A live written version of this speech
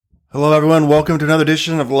Hello, everyone. Welcome to another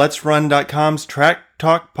edition of Let'sRun.com's Track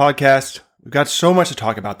Talk podcast. We've got so much to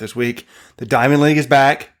talk about this week. The Diamond League is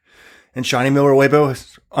back, and Shaunae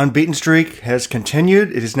Miller-Uibo's unbeaten streak has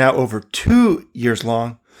continued. It is now over 2 years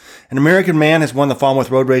long. An American man has won the Falmouth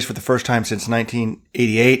Road Race for the first time since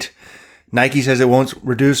 1988. Nike says it won't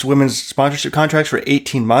reduce women's sponsorship contracts for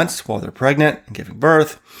 18 months while they're pregnant and giving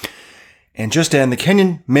birth. And just in, the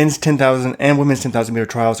Kenyan men's 10,000 and women's 10,000 meter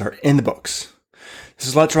trials are in the books. This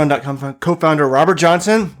is Let'sRun.com co-founder Robert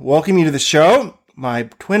Johnson. Welcome you to the show. My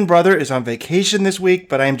twin brother is on vacation this week,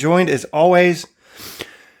 but I am joined as always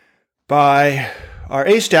by our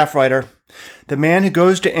ace staff writer, the man who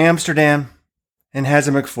goes to Amsterdam and has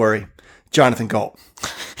a McFlurry, Jonathan Galt.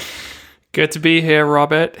 Good to be here,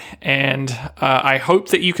 Robert, and I hope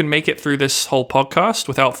that you can make it through this whole podcast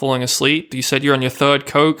without falling asleep. You said you're on your third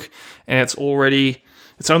Coke, and it's only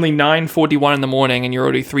 9:41 in the morning, and you're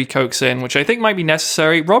already 3 Cokes in, which I think might be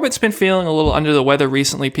necessary. Robert's been feeling a little under the weather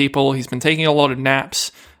recently, people. He's been taking a lot of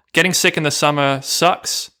naps. Getting sick in the summer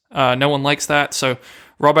sucks. No one likes that. So,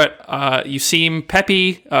 Robert, you seem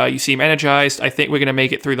peppy. You seem energized. I think we're going to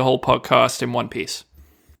make it through the whole podcast in one piece.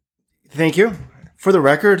 Thank you. For the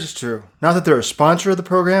record, it's true. Not that they're a sponsor of the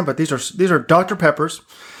program, but these are Dr. Peppers,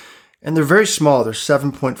 and they're very small. They're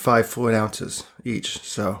 7.5 fluid ounces each,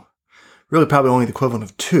 so really probably only the equivalent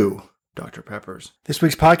of 2 Dr. Peppers. This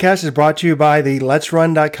week's podcast is brought to you by the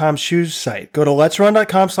Let'sRun.com shoes site. Go to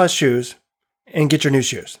Let'sRun.com/shoes and get your new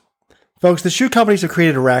shoes. Folks, the shoe companies have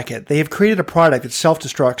created a racket. They have created a product that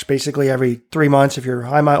self-destructs basically every 3 months if you're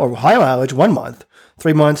high mileage, 1 month.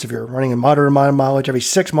 3 months if you're running a moderate amount of mileage, every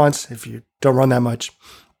 6 months if you don't run that much.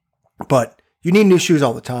 But you need new shoes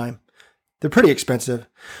all the time. They're pretty expensive.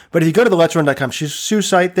 But if you go to the Let'sRun.com shoe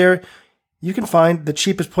site there, you can find the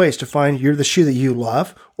cheapest place to find the shoe that you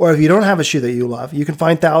love. Or if you don't have a shoe that you love, you can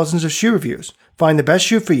find thousands of shoe reviews. Find the best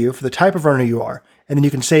shoe for you, for the type of runner you are, and then you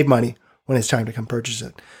can save money when it's time to come purchase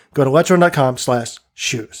it. Go to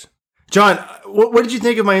Let'sRun.com/shoes. John, what did you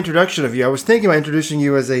think of my introduction of you? I was thinking about introducing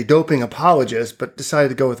you as a doping apologist, but decided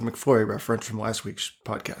to go with the McFlurry reference from last week's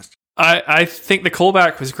podcast. I think the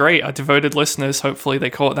callback was great. Our devoted listeners, hopefully they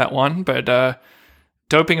caught that one. But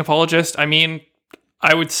doping apologist, I mean,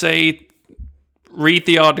 I would say read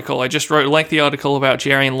the article. I just wrote a lengthy article about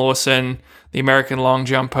Jarian Lawson, the American long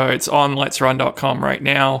jumper. It's on Let'sRun.com right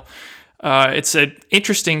now. It's an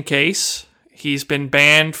interesting case. He's been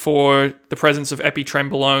banned for the presence of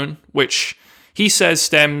epitrenbolone, which he says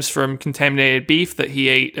stems from contaminated beef that he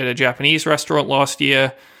ate at a Japanese restaurant last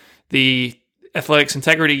year. The Athletics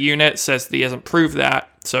Integrity Unit says that he hasn't proved that.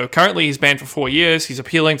 So currently he's banned for 4 years. He's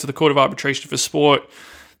appealing to the Court of Arbitration for Sport.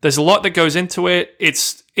 There's a lot that goes into it.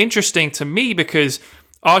 It's interesting to me because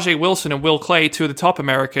R.J. Wilson and Will Clay, 2 of the top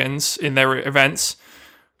Americans in their events,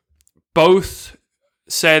 both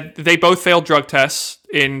said they both failed drug tests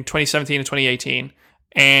in 2017 and 2018,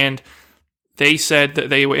 and they said that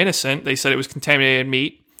they were innocent. They said it was contaminated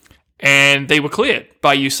meat, and they were cleared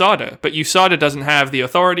by USADA. But USADA doesn't have the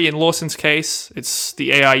authority in Lawson's case. It's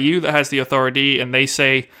the AIU that has the authority, and they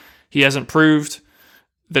say he hasn't proved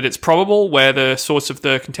that it's probable where the source of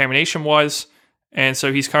the contamination was, and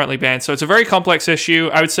so he's currently banned. So it's a very complex issue.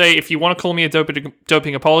 I would say if you want to call me a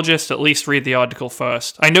doping apologist, at least read the article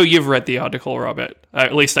first. I know you've read the article, Robert.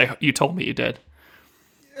 At least you told me you did.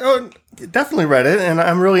 Oh, definitely read it, and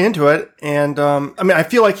I'm really into it. And I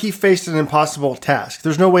feel like he faced an impossible task.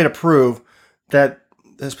 There's no way to prove that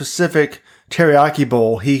the specific teriyaki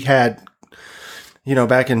bowl he had,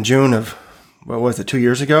 back in June of, 2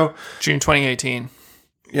 years ago? June 2018.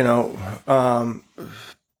 It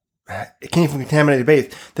came from contaminated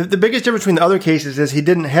beef. The biggest difference between the other cases is he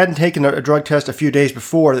hadn't taken a drug test a few days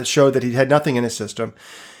before that showed that he had nothing in his system.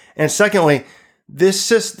 And secondly, the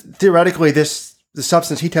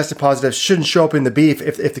substance he tested positive shouldn't show up in the beef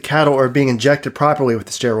if the cattle are being injected properly with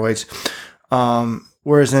the steroids.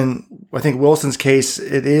 Whereas in, I think, Wilson's case,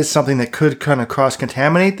 it is something that could kind of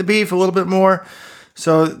cross-contaminate the beef a little bit more.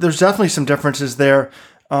 So there's definitely some differences there.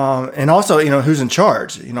 And also, who's in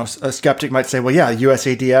charge? A skeptic might say, well, yeah,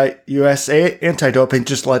 USA anti-doping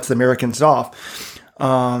just lets the Americans off.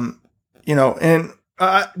 The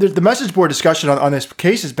message board discussion on this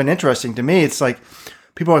case has been interesting to me. It's like,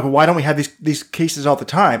 people are like, well, why don't we have these cases all the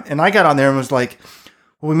time? And I got on there and was like,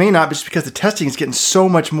 well, we may not, just because the testing is getting so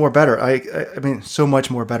much more better. So much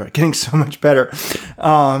more better, getting so much better.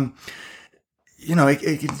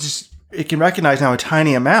 It can recognize now a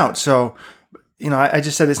tiny amount. So, I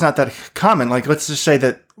just said it's not that common. Like, let's just say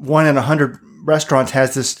that 1 in 100 restaurants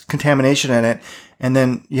has this contamination in it, and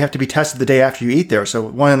then you have to be tested the day after you eat there. So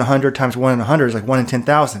 1 in 100 times 1 in 100 is like 1 in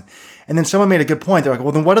 10,000. And then someone made a good point. They're like,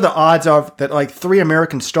 well, then what are the odds of that like 3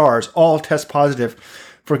 American stars all test positive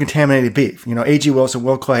for contaminated beef? A.G. Wilson,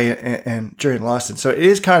 Will Clay, and Jerry Lawson. So it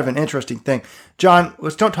is kind of an interesting thing. John,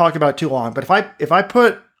 let's don't talk about it too long. But if I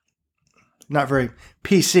put, not very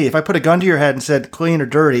PC, if I put a gun to your head and said clean or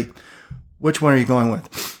dirty, which one are you going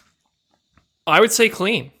with? I would say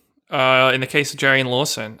clean. In the case of Jerry and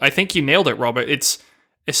Lawson, I think you nailed it, Robert. It's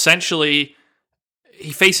essentially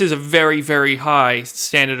he faces a very, very high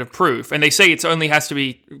standard of proof, and they say it only has to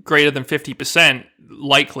be greater than 50%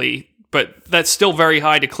 likely, but that's still very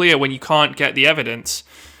high to clear when you can't get the evidence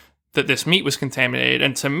that this meat was contaminated.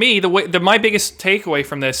 And to me, my biggest takeaway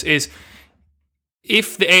from this is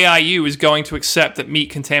if the AIU is going to accept that meat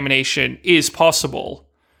contamination is possible,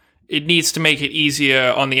 it needs to make it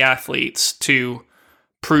easier on the athletes to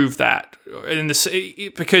prove that.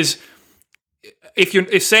 Because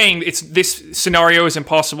if saying this scenario is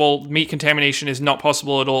impossible, meat contamination is not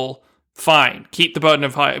possible at all, fine, keep the burden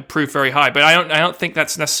of proof very high. But I don't think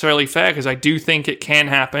that's necessarily fair, because I do think it can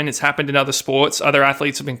happen. It's happened in other sports. Other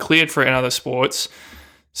athletes have been cleared for it in other sports.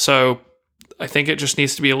 So I think it just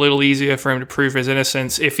needs to be a little easier for him to prove his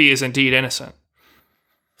innocence if he is indeed innocent.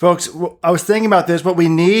 Folks, I was thinking about this. What we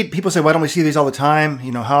need, people say, why don't we see these all the time?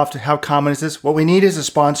 How common is this? What we need is a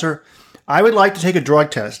sponsor. I would like to take a drug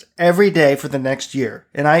test every day for the next year.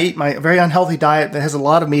 And I eat my very unhealthy diet that has a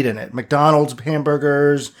lot of meat in it. McDonald's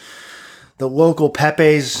hamburgers, the local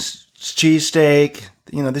Pepe's cheesesteak.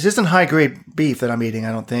 This isn't high-grade beef that I'm eating,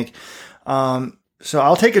 I don't think. So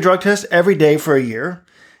I'll take a drug test every day for a year.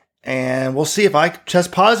 And we'll see if I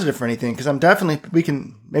test positive for anything, because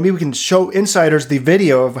maybe we can show insiders the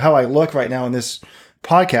video of how I look right now in this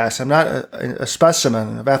podcast. I'm not a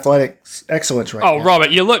specimen of athletic excellence right now. Oh,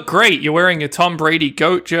 Robert, you look great. You're wearing a Tom Brady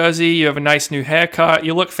GOAT jersey. You have a nice new haircut.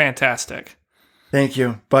 You look fantastic. Thank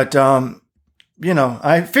you. But,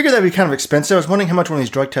 I figured that'd be kind of expensive. I was wondering how much one of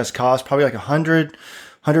these drug tests cost. Probably like $100,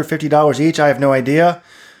 $150 each. I have no idea.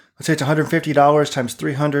 Let's say it's $150 times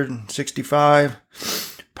 365.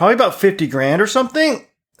 Probably about 50 grand or something.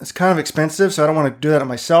 It's kind of expensive, so I don't want to do that on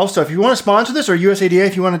myself. So if you want to sponsor this, or USADA,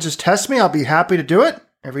 if you want to just test me, I'll be happy to do it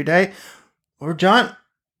every day. Or John,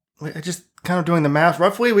 I just kind of doing the math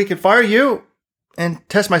roughly, we could fire you and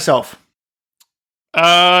test myself.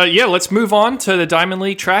 Yeah, let's move on to the Diamond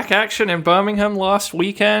League track action in Birmingham last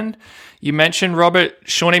weekend. You mentioned, Robert,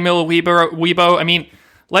 Shawnee Miller-Uibo. I mean,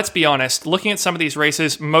 let's be honest. Looking at some of these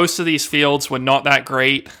races, most of these fields were not that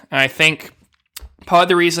great. And I think part of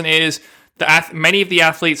the reason is many of the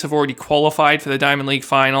athletes have already qualified for the Diamond League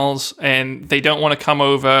finals, and they don't want to come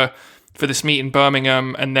over for this meet in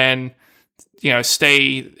Birmingham and then,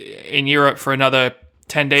 stay in Europe for another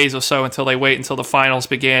 10 days or so until they wait until the finals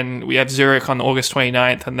begin. We have Zurich on August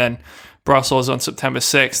 29th and then Brussels on September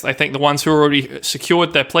 6th. I think the ones who already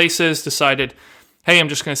secured their places decided, hey, I'm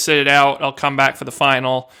just going to sit it out. I'll come back for the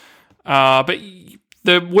final. But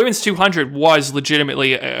the women's 200 was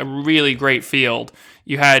legitimately a really great field.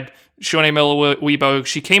 You had Shawnee Miller-Uibo.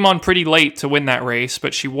 She came on pretty late to win that race,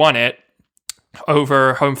 but she won it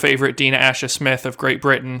over home favorite Dina Asher-Smith of Great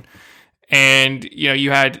Britain. And, you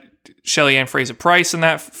had Shelly-Ann Fraser-Pryce in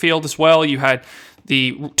that field as well. You had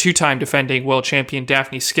the two-time defending world champion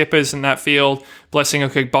Daphne Skippers in that field, Blessing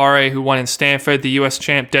Okagbare, who won in Stanford, the U.S.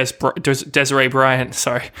 champ Des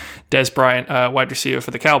Bryant, wide receiver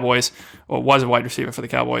for the Cowboys, or was a wide receiver for the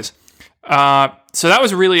Cowboys. So that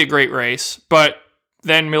was really a great race, but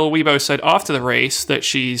then Miller-Uibo said after the race that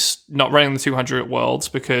she's not running the 200 at Worlds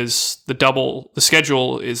because the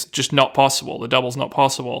schedule is just not possible. The double's not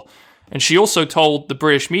possible. And she also told the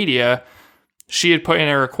British media she had put in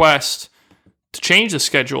a request to change the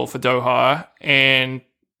schedule for Doha, and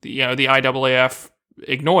the IAAF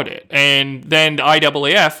ignored it. And then the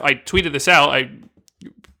IAAF, I tweeted this out,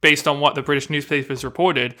 based on what the British newspapers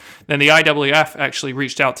reported, then the IAAF actually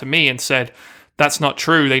reached out to me and said, that's not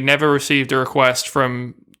true. They never received a request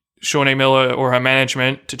from Shawnee Miller or her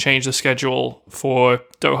management to change the schedule for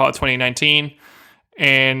Doha 2019,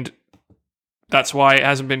 and that's why it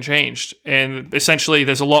hasn't been changed. And essentially,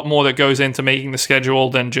 there's a lot more that goes into making the schedule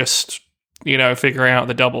than just, figuring out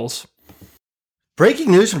the doubles. Breaking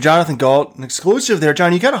news from Jonathan Gault, an exclusive there.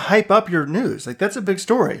 John, you got to hype up your news. That's a big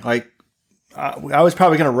story. I was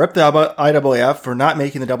probably going to rip the IAAF for not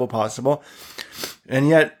making the double possible, and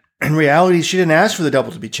yet in reality, she didn't ask for the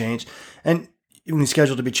double to be changed, and even the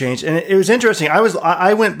schedule to be changed. And it was interesting.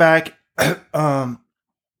 I went back, and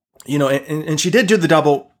she did do the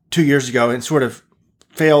double 2 years ago and sort of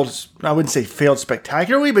failed. I wouldn't say failed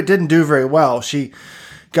spectacularly, but didn't do very well. She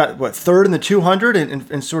got third in the 200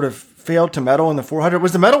 and sort of failed to medal in the 400.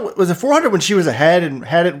 Was the 400 when she was ahead and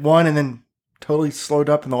had it won and then totally slowed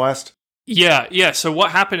up in the last. Yeah. So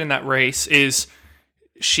what happened in that race is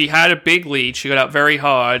she had a big lead. She got out very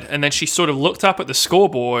hard, and then she sort of looked up at the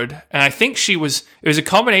scoreboard, and I think it was a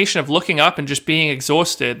combination of looking up and just being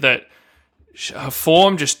exhausted that her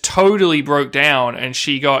form just totally broke down, and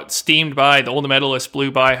she got steamed by all the medalists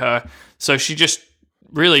blew by her. So she just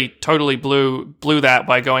really totally blew that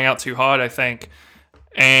by going out too hard, I think.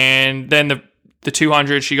 And then the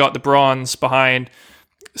 200, she got the bronze behind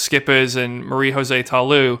Skippers and Marie Jose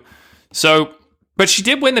Talu. So, but she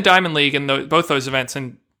did win the Diamond League in both those events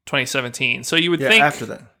in 2017. So you would think after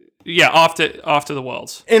that. Yeah, after the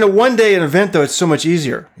Worlds. In a one-day event, though, it's so much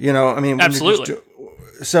easier. I mean, absolutely.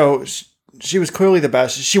 So she was clearly the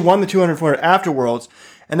best. She won the 200, 400 after Worlds,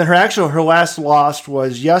 and then her last loss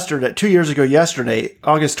was 2 years ago yesterday,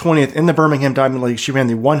 August 20th, in the Birmingham Diamond League. She ran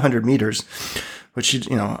the 100 meters, which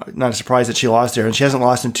not a surprise that she lost there, and she hasn't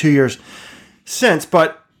lost in 2 years since.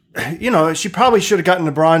 But she probably should have gotten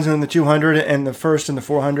the bronze in the 200 and the first in the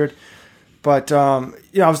 400. But, I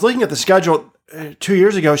was looking at the schedule 2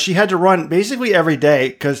 years ago. She had to run basically every day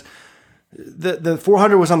because the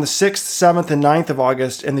 400 was on the 6th, 7th, and 9th of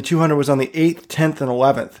August, and the 200 was on the 8th, 10th, and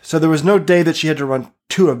 11th. So there was no day that she had to run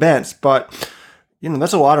 2 events. But,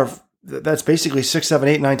 that's basically 6, 7,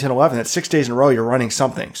 8, 9, 10, 11. That's 6 days in a row you're running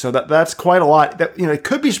something. So that's quite a lot. It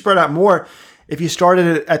could be spread out more if you started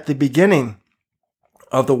it at the beginning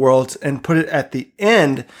of the Worlds and put it at the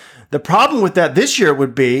end. The problem with that this year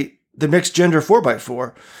would be the mixed gender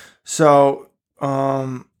 4x4. So,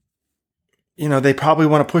 they probably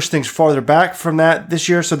want to push things farther back from that this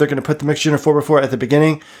year. So they're going to put the mixed gender 4x4 at the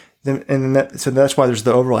beginning. So that's why there's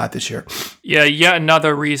the overlap this year. Yeah, yet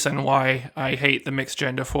another reason why I hate the mixed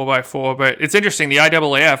gender 4x4. But it's interesting. The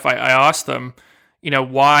IAAF, I asked them,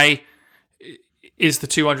 why is the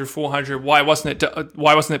 200, 400? Why wasn't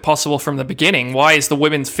it possible from the beginning? Why is the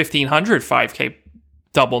women's 1500 5K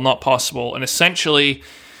double not possible? And essentially,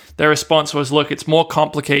 their response was, look, it's more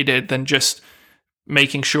complicated than just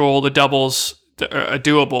making sure all the doubles are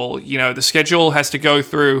doable. The schedule has to go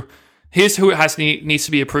through. Here's who it needs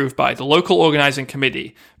to be approved by: the local organizing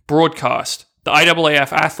committee, broadcast, the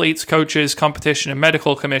IAAF athletes, coaches, competition and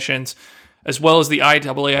medical commissions, as well as the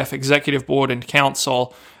IAAF executive board and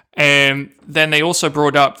council. And then they also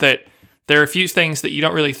brought up that there are a few things that you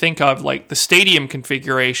don't really think of, like the stadium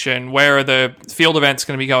configuration, where are the field events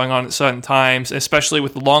going to be going on at certain times, especially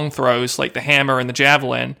with the long throws like the hammer and the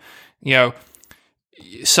javelin.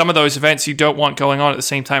 Some of those events you don't want going on at the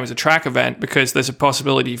same time as a track event because there's a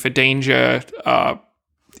possibility for danger.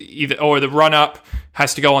 Or the run up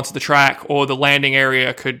has to go onto the track, or the landing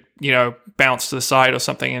area could, bounce to the side or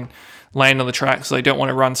something and land on the track. So they don't want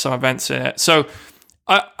to run some events in it. So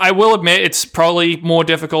I will admit it's probably more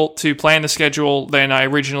difficult to plan the schedule than I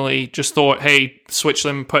originally just thought. Hey, switch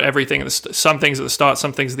them, put everything some things at the start,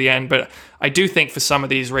 some things at the end. But I do think for some of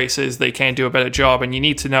these races they can do a better job, and you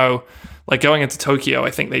need to know, like going into Tokyo,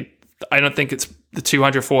 I don't think it's the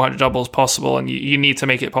 200, 400 doubles possible, and you need to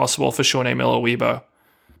make it possible for Shawnee Miller-Uibo.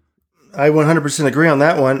 I 100% agree on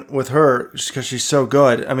that one with her, just because she's so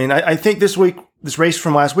good. I mean, I think this race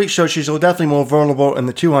from last week shows she's definitely more vulnerable in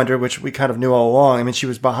the 200, which we kind of knew all along. I mean, she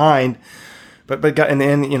was behind, but got in the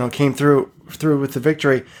end, came through with the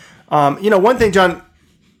victory. One thing, John,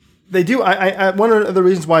 they do. One of the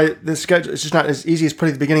reasons why this schedule is just not as easy as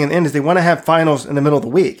putting the beginning and the end is they want to have finals in the middle of the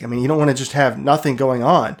week. I mean, you don't want to just have nothing going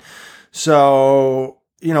on. So,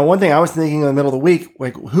 one thing I was thinking in the middle of the week,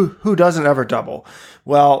 like who doesn't ever double?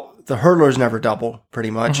 Well, the hurdlers never double,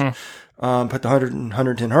 pretty much. Mm-hmm. Put the 100 and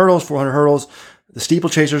 110 hurdles, 400 hurdles. The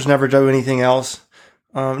steeplechasers never do anything else.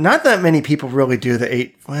 Not that many people really do the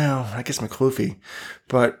 8. Well, I guess McCluffy,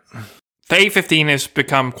 but the 815 has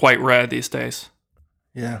become quite rare these days.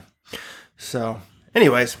 Yeah. So,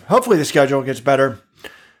 anyways, hopefully the schedule gets better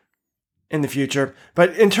in the future.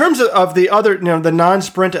 But in terms of the other, the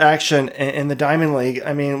non-sprint action in the Diamond League,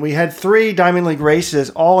 I mean, we had 3 Diamond League races,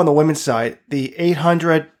 all on the women's side. The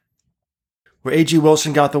 800, where A.G.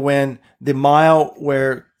 Wilson got the win. The mile,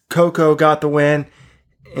 where Coco got the win.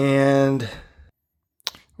 And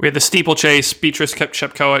we had the steeplechase. Beatrice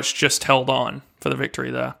Chepkoech just held on for the victory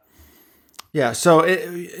there. Yeah, so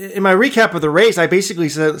in my recap of the race, I basically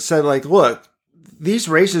said like, look, these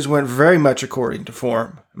races went very much according to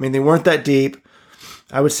form. I mean, they weren't that deep.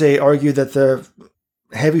 I would argue that the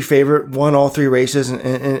heavy favorite won all 3 races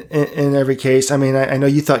in every case. I mean, I know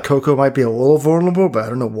you thought Coco might be a little vulnerable, but I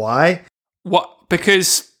don't know why. What?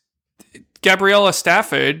 Because Gabriella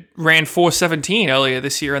Stafford ran 4:17 earlier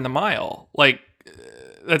this year in the mile. Like,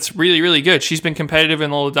 that's really, really good. She's been competitive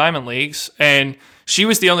in all the Diamond Leagues, and she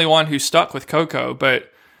was the only one who stuck with Coco,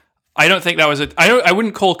 but I don't think that was I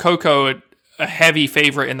wouldn't call Coco a heavy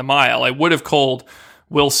favorite in the mile. I would have called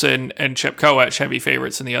Wilson and Chepkoech heavy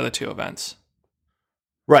favorites in the other two events.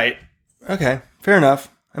 Right. Okay. Fair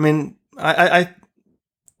enough. I mean,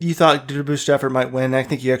 you thought Debut Stafford might win. I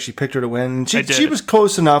think you actually picked her to win. She was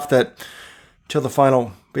close enough that till the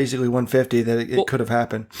final, basically 150, that it could have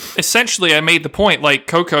happened. Essentially, I made the point, like,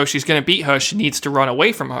 Coco, she's going to beat her. She needs to run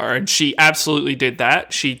away from her. And she absolutely did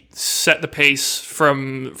that. She set the pace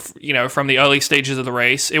from the early stages of the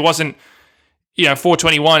race. It wasn't,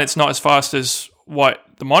 421, it's not as fast as what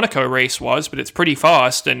the Monaco race was, but it's pretty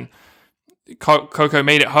fast. And Coco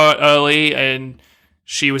made it hurt early, and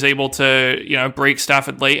she was able to, break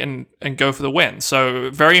Stafford late and go for the win. So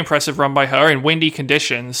very impressive run by her in windy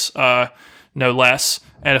conditions, no less,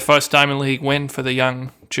 and a first Diamond League win for the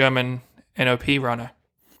young German NOP runner.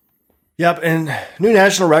 Yep, and new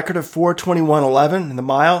national record of 4:21.11 in the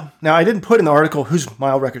mile. Now, I didn't put in the article whose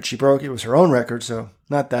mile record she broke. It was her own record, so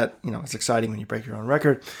not that, it's exciting when you break your own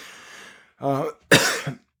record.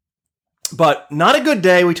 But not a good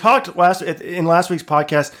day. We talked in last week's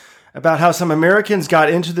podcast about how some Americans got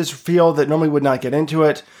into this field that normally would not get into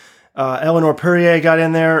it. Eleanor Perrier got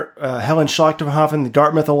in there, Helen Schlachtenhofen, the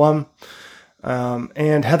Dartmouth alum,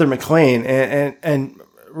 and Heather McLean. And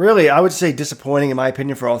really, I would say disappointing in my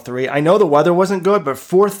opinion for all three. I know the weather wasn't good, but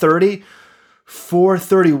 4:30,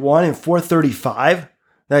 4:31, and 4:35,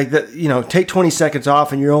 like that, take 20 seconds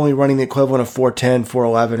off and you're only running the equivalent of 4:10,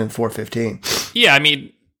 4:11, and 4:15. Yeah, I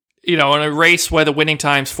mean, in a race where the winning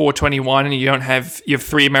time's 4:21 and you have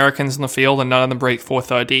three Americans in the field and none of them break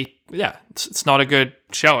 4:30, yeah, it's not a good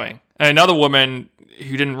showing. And another woman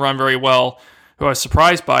who didn't run very well, who I was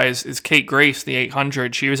surprised by, is Kate Grace, the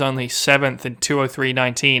 800. She was only 7th in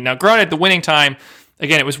 2:03.19. Now, granted, the winning time,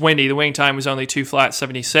 again, it was windy. The winning time was only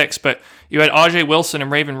 2:76, but you had AJ Wilson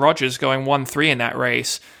and Raven Rogers going 1-3 in that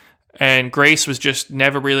race. And Grace was just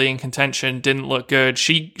never really in contention, didn't look good.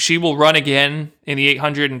 She will run again in the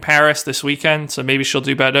 800 in Paris this weekend, so maybe she'll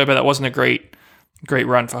do better, but that wasn't a great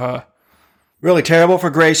run for her. Really terrible for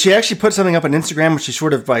Grace. She actually put something up on Instagram where she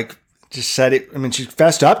sort of just said it. I mean, she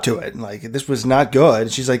fessed up to it. This was not good.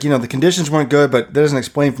 She's like, the conditions weren't good, but that doesn't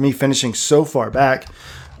explain for me finishing so far back.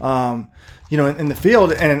 In the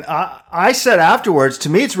field. And I said afterwards, to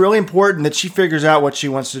me, it's really important that she figures out what she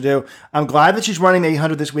wants to do. I'm glad that she's running the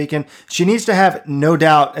 800 this weekend. She needs to have no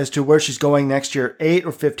doubt as to where she's going next year, 8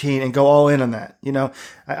 or 15, and go all in on that.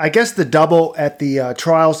 I guess the double at the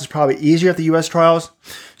trials is probably easier at the U.S. trials.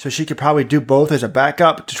 So she could probably do both as a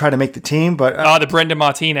backup to try to make the team. But the Brenda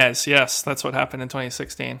Martinez. Yes, that's what happened in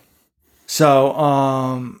 2016. So,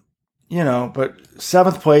 but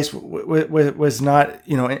 7th place was not,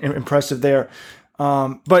 impressive there.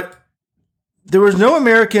 But there was no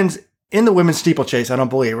Americans in the women's steeplechase, I don't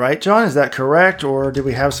believe, right, John? Is that correct? Or did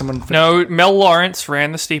we have someone? No, Mel Lawrence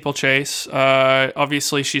ran the steeplechase.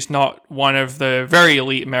 Obviously, she's not one of the very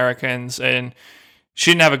elite Americans, and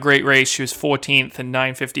she didn't have a great race. She was 14th in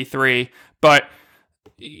 9:53. But,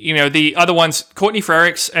 the other ones, Courtney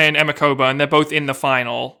Frerichs and Emma Coburn, they're both in the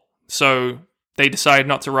final. So they decided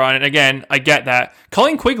not to run. And again, I get that.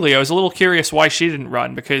 Colleen Quigley, I was a little curious why she didn't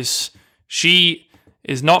run, because she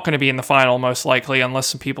is not going to be in the final most likely unless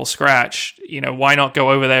some people scratch. Why not go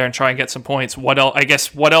over there and try and get some points? What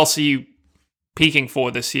else are you peaking for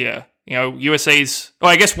this year? USA's... Oh,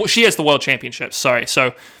 I guess she has the World Championships. Sorry.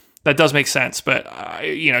 So that does make sense. But,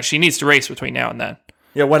 she needs to race between now and then.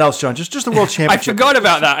 Yeah, what else, John? Just the World Championship. I forgot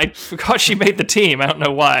about that. I forgot she made the team. I don't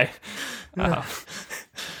know why.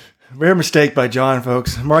 Rare mistake by John,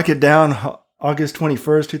 folks. Mark it down, August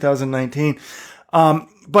 21st, 2019.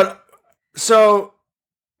 So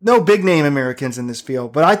no big name Americans in this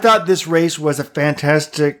field, but I thought this race was a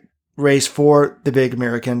fantastic race for the big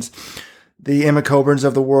Americans, the Emma Coburns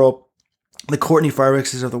of the world, the Courtney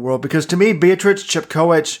Frerichs of the world, because to me, Beatrice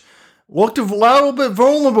Chepkoech looked a little bit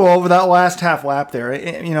vulnerable over that last half lap there.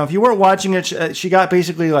 If you weren't watching it, she got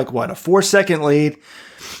basically a 4-second lead,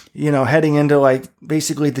 heading into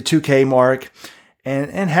basically the 2K mark,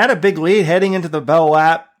 and had a big lead heading into the bell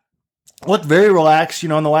lap. Looked very relaxed,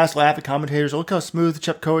 on the last lap. The commentators, look how smooth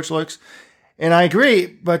Chepkoech looks. And I agree,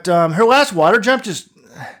 but her last water jump just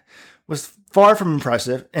was far from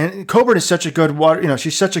impressive. And Coburn is such a good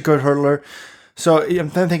she's such a good hurdler. So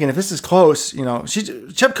I'm thinking if this is close,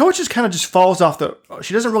 Chepkoech just kind of just falls off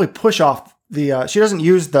she doesn't really push off she doesn't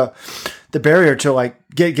use the barrier to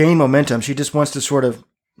gain momentum. She just wants to sort of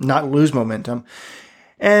not lose momentum.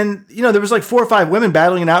 And, there was 4 or 5 women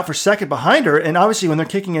battling it out for second behind her. And obviously when they're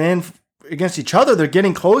kicking it in against each other, they're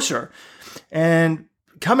getting closer. And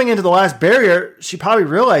coming into the last barrier, she probably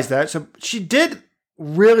realized that. So she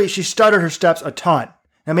stuttered her steps a ton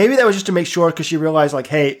Now maybe that was just to make sure because she realized like,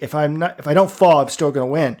 hey, if I don't fall, I'm still going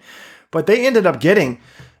to win. But they ended up getting,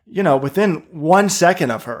 within 1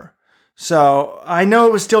 second of her. So I know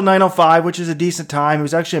it was still 9:05, which is a decent time. It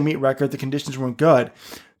was actually a meet record. The conditions weren't good,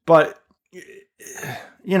 but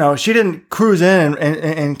she didn't cruise in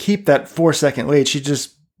and keep that 4-second lead. She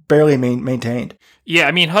just barely maintained. Yeah,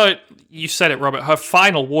 I mean, you said it, Robert. Her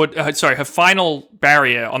final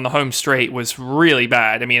barrier on the home straight was really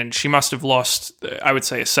bad. I mean, she must have lost, I would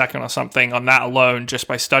say, a second or something on that alone just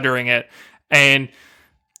by stuttering it. And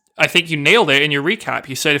I think you nailed it in your recap.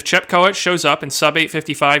 You said if Chepkoech shows up in sub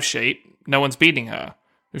 8:55 shape, no one's beating her.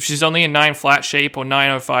 If she's only in 9 flat shape or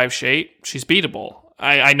 9:05 shape, she's beatable.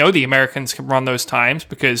 I know the Americans can run those times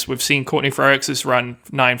because we've seen Courtney Frerichs run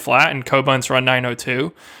 9 flat and Coburn's run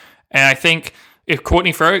 9:02. And I think if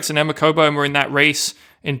Courtney Frerichs and Emma Coburn were in that race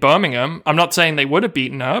in Birmingham, I'm not saying they would have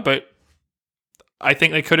beaten her, but I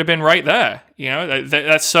think they could have been right there.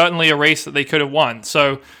 That's certainly a race that they could have won.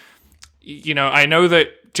 So, I know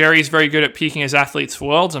that Jerry's very good at peaking his athletes for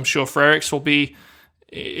Worlds. I'm sure Frerichs will be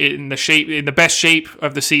in the best shape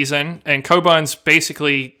of the season, and Coburn's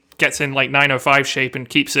basically gets in like 9:05 shape and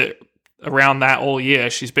keeps it around that all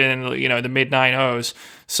year. She's been in the mid 9:0s.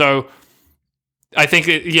 So I think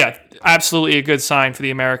absolutely a good sign for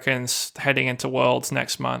the Americans heading into Worlds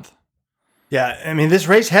next month. Yeah, I mean, this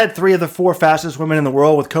race had 3 of the 4 fastest women in the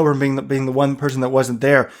world, with Coburn being the one person that wasn't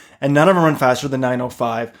there, and none of them run faster than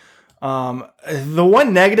 9:05. The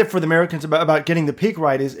one negative for the Americans about getting the peak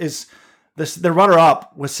right is the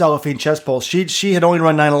runner-up was Cellophane Chespol. She had only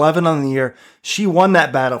run 9:11 on the year. She won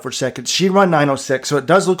that battle for second. She run 9:06, so it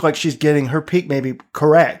does look like she's getting her peak maybe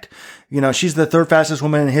correct. She's the 3rd fastest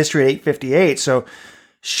woman in history at 8:58, so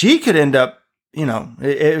she could end up,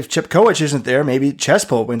 if Chepkoech isn't there, maybe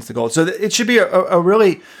Chespol wins the gold. So it should be a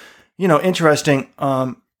really, interesting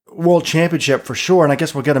World Championship for sure. And I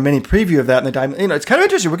guess we'll get a mini preview of that in the Diamond. It's kind of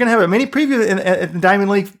interesting. We're going to have a mini preview in the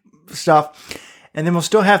Diamond League stuff, and then we'll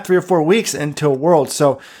still have 3 or 4 weeks until Worlds.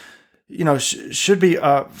 So, should be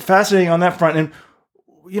fascinating on that front. And,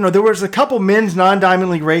 there was a couple men's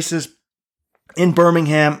non-Diamond League races in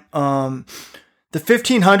Birmingham. The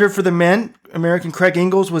 1500 for the men, American Craig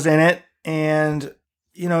Engels was in it. And,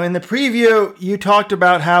 in the preview, you talked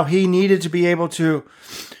about how he needed to be able to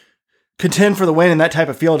contend for the win in that type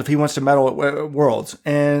of field if he wants to medal at Worlds.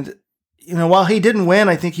 And, while he didn't win,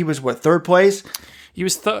 I think he was, 3rd place? He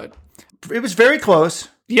was 3rd. It was very close.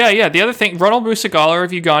 Yeah. The other thing, Ronald Musagala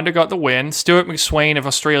of Uganda got the win. Stuart McSwain of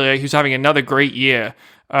Australia, who's having another great year,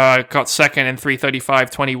 got 2nd in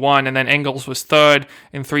 3:35.21, and then Engels was 3rd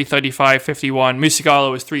in 3:35.51.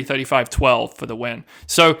 Musagala was 3:35.12 for the win.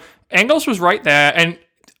 So Engels was right there, and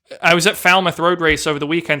I was at Falmouth Road Race over the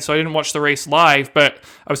weekend, so I didn't watch the race live, but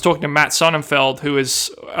I was talking to Matt Sonnenfeld, who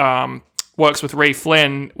works with Ray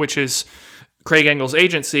Flynn, which is Craig Engels'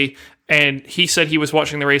 agency, and he said he was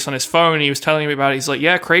watching the race on his phone, and he was telling me about it. He's like,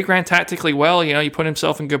 yeah, Craig ran tactically well, he put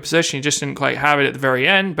himself in good position, he just didn't quite have it at the very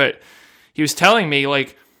end, but he was telling me,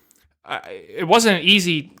 like, it wasn't an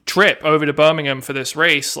easy trip over to Birmingham for this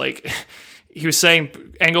race. Like, he was saying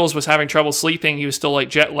Engels was having trouble sleeping, he was still, like,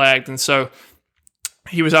 jet-lagged, and so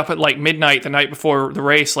he was up at, like, midnight the night before the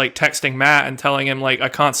race, like, texting Matt and telling him, like, I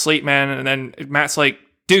can't sleep, man, and then Matt's like,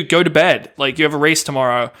 dude, go to bed, like, you have a race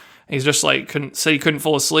tomorrow. And he's just, like, he couldn't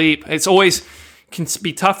fall asleep. It's always can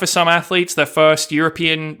be tough for some athletes, their first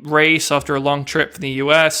European race after a long trip from the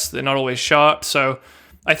US, they're not always sharp, so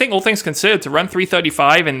I think all things considered, to run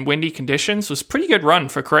 3:35 in windy conditions was a pretty good run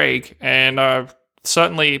for Craig, and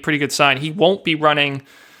certainly a pretty good sign. He won't be running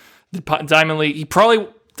the Diamond League.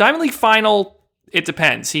 Diamond League final, it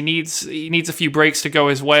depends. He needs a few breaks to go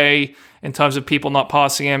his way in terms of people not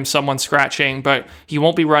passing him, someone scratching, but he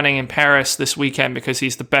won't be running in Paris this weekend because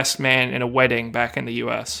he's the best man in a wedding back in the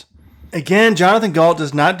US. Again, Jonathan Gault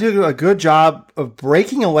does not do a good job of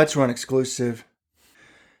breaking a Let's Run exclusive.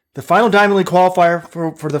 The final Diamond League qualifier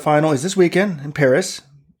for the final is this weekend in Paris.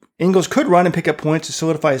 Engels could run and pick up points to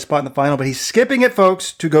solidify his spot in the final, but he's skipping it,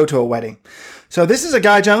 folks, to go to a wedding. So this is a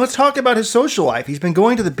guy, John, let's talk about his social life. He's been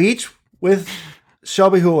going to the beach with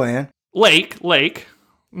Shelby Houlihan. Lake,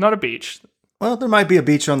 not a beach. Well, there might be a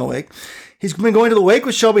beach on the lake. He's been going to the lake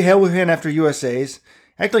with Shelby Houlihan after USA's.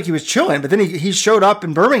 Acted like he was chilling, but then he showed up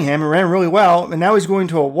in Birmingham and ran really well, and now he's going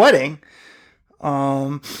to a wedding.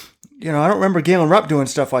 I don't remember Galen Rupp doing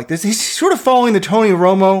stuff like this. He's sort of following the Tony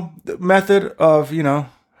Romo method of,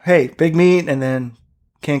 hey, big meet, and then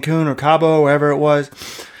Cancun or Cabo, wherever it was.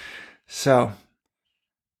 So.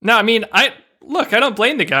 No, I mean, I don't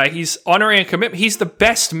blame the guy. He's honoring a commitment. He's the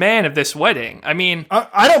best man of this wedding. I mean.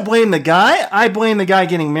 I don't blame the guy. I blame the guy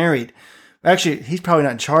getting married. Actually, he's probably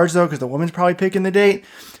not in charge though, because the woman's probably picking the date.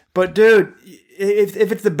 But dude,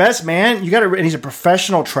 if it's the best man, you got to, and he's a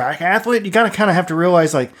professional track athlete, you got to kind of have to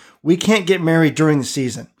realize like we can't get married during the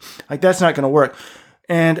season. Like that's not going to work.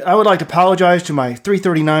 And I would like to apologize to my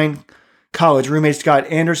 339 college roommate Scott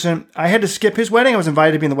Anderson. I had to skip his wedding. I was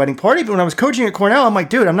invited to be in the wedding party, but when I was coaching at Cornell, I'm like,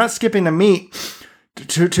 dude, I'm not skipping the meet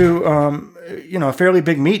to a fairly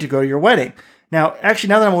big meet to go to your wedding. Now, actually,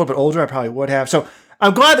 now that I'm a little bit older, I probably would have. So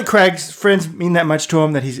I'm glad that Craig's friends mean that much to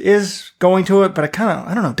him that he is going to it. But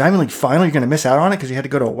I don't know, Diamond League final, you're going to miss out on it because you had to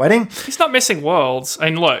go to a wedding. He's not missing Worlds.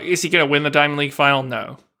 And look, is he going to win the Diamond League final?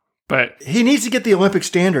 No. But he needs to get the Olympic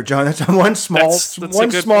standard, John. That's one small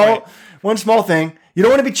thing. You don't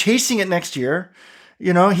want to be chasing it next year.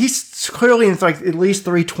 You know, he's clearly in like at least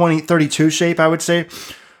 320, 32 shape, I would say.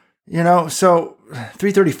 You know, so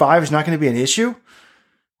 335 is not going to be an issue.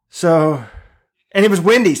 So, and it was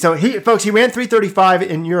windy. So he ran 335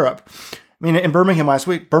 in Europe. I mean, in Birmingham last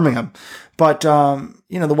week, But, the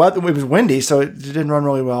weather, it was windy, so it didn't run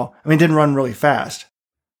really well. I mean, it didn't run really fast.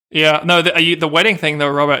 Yeah, no, the wedding thing though,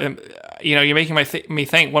 Robert. You're making me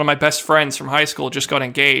think. One of my best friends from high school just got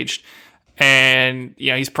engaged, and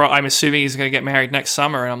I'm assuming he's going to get married next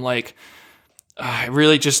summer. And I'm like, I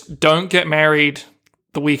really just don't get married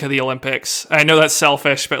the week of the Olympics. I know that's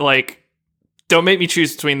selfish, but like, don't make me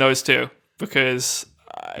choose between those two because.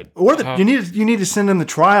 You need to send him the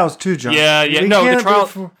trials too, John. Yeah. No, the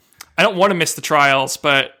trials. I don't want to miss the trials,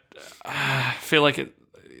 but I feel like it.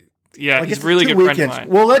 Yeah, like he's a really good friend of mine.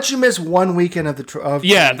 We'll let you miss one weekend of the.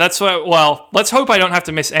 Yeah, that's what. Well, let's hope I don't have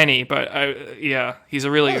to miss any. But he's a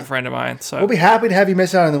really good friend of mine. So we'll be happy to have you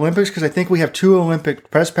miss out on the Olympics because I think we have 2 Olympic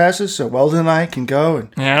press passes, so Weldon and I can go.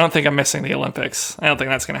 Yeah, I don't think I'm missing the Olympics. I don't think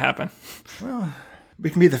that's going to happen. Well, we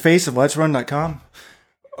can be the face of Let'sRun.com.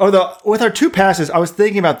 Although with our 2 passes, I was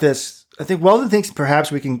thinking about this. I think Weldon thinks perhaps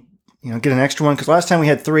we can, get an extra one because last time we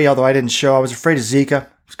had 3. Although I didn't show, I was afraid of Zika. I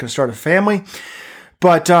was going to start a family.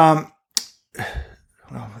 But I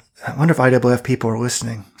wonder if IWF people are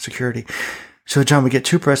listening, security. So, John, we get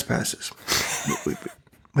 2 press passes.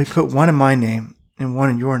 we put one in my name and one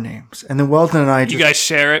in your names. And then Weldon and I You guys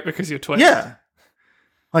share it because you're twins? Yeah.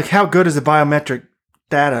 Like, how good is the biometric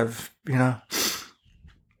data, Yeah,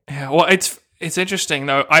 well, it's interesting,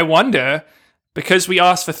 though. I wonder, because we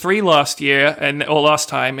asked for 3 last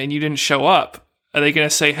time and you didn't show up, are they going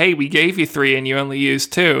to say, hey, we gave you 3 and you only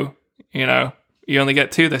used 2, You only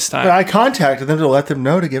get 2 this time. But I contacted them to let them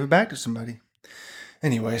know to give it back to somebody.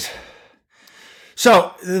 Anyways.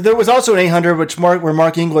 So, there was also an 800, where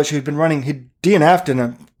Mark English, who'd been running, he DNF'd in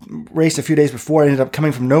a race a few days before, ended up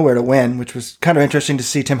coming from nowhere to win, which was kind of interesting to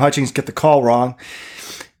see Tim Hutchings get the call wrong.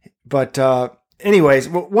 But anyways,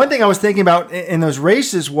 one thing I was thinking about in those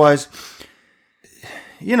races was,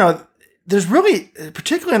 there's really,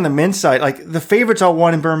 particularly on the men's side, like the favorites all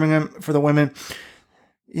won in Birmingham for the women.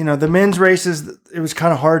 The men's races, it was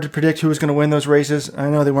kind of hard to predict who was going to win those races. I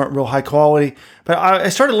know they weren't real high quality, but I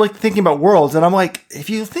started thinking about Worlds, and I'm like, if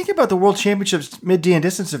you think about the World Championships mid-D and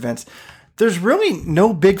distance events, there's really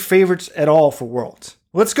no big favorites at all for Worlds.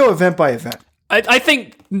 Let's go event by event. I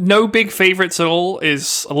think no big favorites at all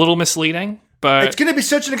is a little misleading, but it's going to be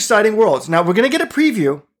such an exciting Worlds. Now, we're going to get a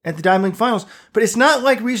preview at the Diamond League Finals, but it's not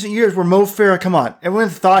like recent years where Mo Farah, come on, everyone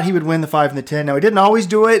thought he would win the 5 and the 10. Now, he didn't always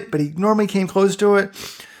do it, but he normally came close to it.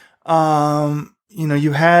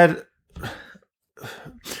 You had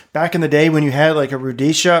back in the day when you had like a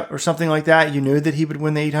Rudisha or something like that, you knew that he would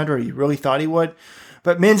win the 800, or you really thought he would.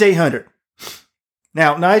 But men's 800.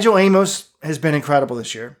 Now, Nigel Amos has been incredible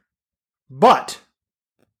this year. But,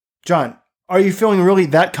 John, are you feeling really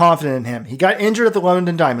that confident in him? He got injured at the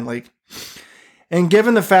London Diamond League. And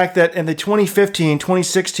given the fact that in the 2015,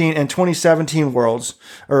 2016, and 2017 Worlds,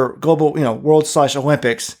 or global,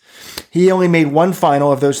 Worlds/Olympics, he only made 1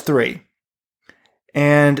 final of those 3.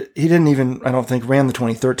 And he didn't even, I don't think, ran the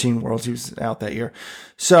 2013 Worlds. He was out that year.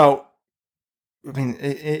 So, I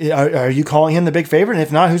mean, are you calling him the big favorite? And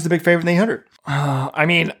if not, who's the big favorite in the 800? I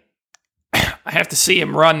mean, I have to see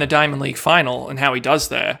him run the Diamond League final and how he does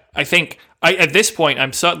there. I think, at this point,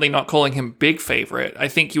 I'm certainly not calling him big favorite. I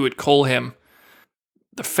think you would call him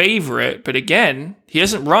the favorite, but again, he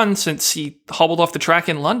hasn't run since he hobbled off the track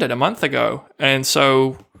in London a month ago. And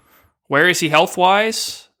so, where is he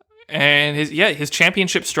health-wise? And his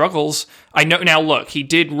championship struggles. I know now. Look, he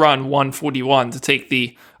did run 1:41 to take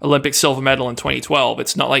the Olympic silver medal in 2012.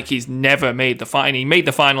 It's not like he's never made the final. He made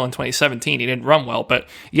the final in 2017. He didn't run well, but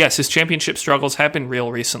yes, his championship struggles have been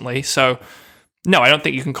real recently. So, no, I don't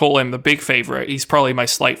think you can call him the big favorite. He's probably my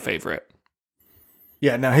slight favorite.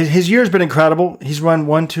 Yeah, now his year's been incredible. He's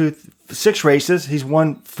run 6 races. He's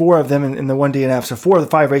won 4 of them in the 1 DNF. So 4 of the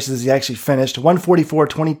 5 races he actually finished.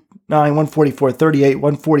 144.29, 144.38,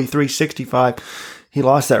 143.65. He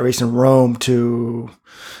lost that race in Rome to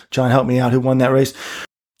John, help me out, who won that race.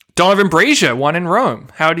 Donovan Brazier won in Rome.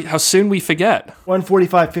 How soon we forget.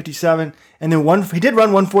 145.57, and then he did run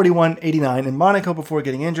 141.89 in Monaco before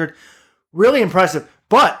getting injured. Really impressive.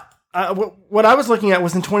 But what I was looking at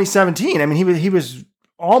was in 2017. I mean, he was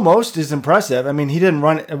almost as impressive. I mean, he didn't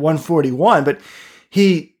run at 141, but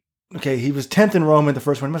he was 10th in Rome in the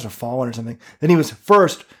first one. He must have fallen or something. Then he was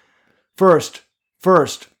first.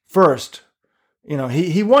 You know,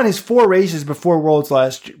 he won his 4 races before Worlds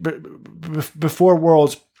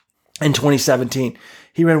in 2017.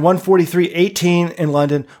 He ran 143.18 in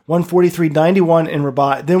London, 143.91 in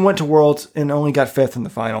Rabat, then went to Worlds and only got 5th in the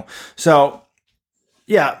final. So,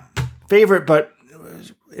 yeah, favorite, but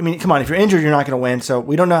I mean, come on, if you're injured, you're not going to win. So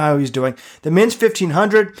we don't know how he's doing. The men's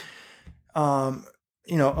 1500,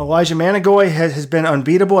 Elijah Manigoy has been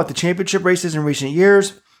unbeatable at the championship races in recent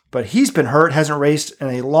years, but he's been hurt, hasn't raced in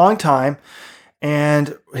a long time.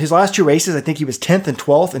 And his last 2 races, I think he was 10th and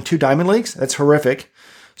 12th in 2 Diamond Leagues. That's horrific.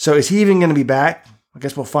 So is he even going to be back? I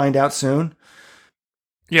guess we'll find out soon.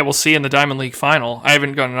 Yeah, we'll see in the Diamond League final. I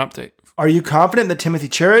haven't got an update. Are you confident that Timothy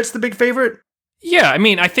Cheruiyot's the big favorite? Yeah, I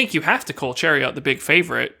mean, I think you have to call Cheruiyot the big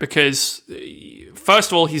favorite because,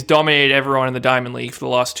 first of all, he's dominated everyone in the Diamond League for the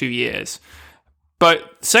last 2 years.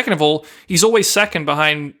 But second of all, he's always second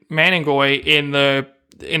behind Manigoy in the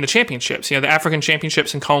championships. You know, the African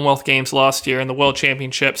Championships and Commonwealth Games last year and the World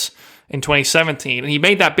Championships in 2017. And he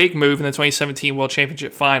made that big move in the 2017 World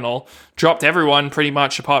Championship final, dropped everyone pretty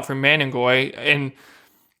much apart from Manigoy. And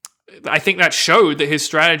I think that showed that his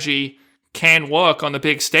strategy can work on the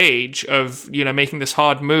big stage of, you know, making this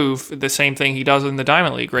hard move, the same thing he does in the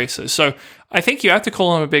Diamond League races. So I think you have to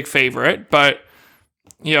call him a big favorite, but,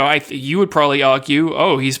 you know, you would probably argue,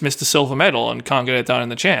 oh, he's Mr. Silver Medal and can't get it done in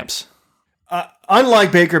the champs.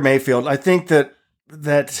 Unlike Baker Mayfield, I think that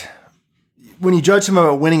when you judge someone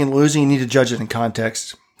about winning and losing, you need to judge it in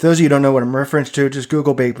context. For those of you who don't know what I'm referring to, just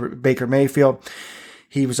Google Baker Mayfield.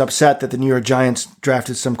 He was upset that the New York Giants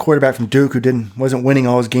drafted some quarterback from Duke who wasn't winning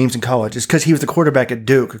all his games in college. It's because he was the quarterback at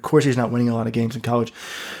Duke. Of course, he's not winning a lot of games in college.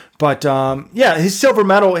 But, his silver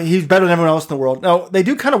medal, he's better than everyone else in the world. Now, they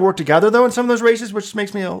do kind of work together, though, in some of those races, which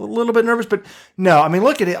makes me a little bit nervous. But, no, I mean,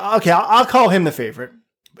 look at it. Okay, I'll call him the favorite.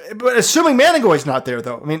 But assuming Manigoy's not there,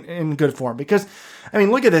 though, I mean, in good form. Because, I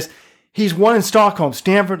mean, look at this. He's won in Stockholm,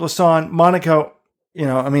 Stanford, Lausanne, Monaco. You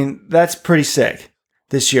know, I mean, that's pretty sick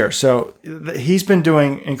this year. So he's been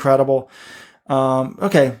doing incredible.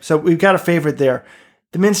 Okay, so we've got a favorite there.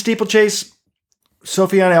 The men's steeplechase,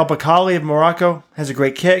 Sofiane El Bakkali of Morocco has a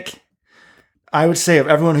great kick. I would say of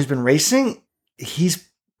everyone who's been racing, he's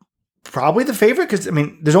probably the favorite because, I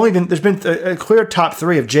mean, there's been a clear top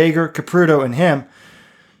 3 of Jager, Caputo, and him,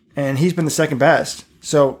 and he's been the second best.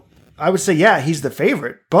 So I would say, yeah, he's the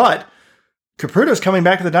favorite, but Caputo's coming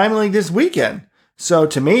back to the Diamond League this weekend. So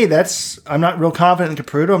to me, I'm not real confident in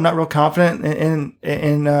Caputo. I'm not real confident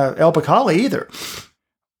in El Bakkali either.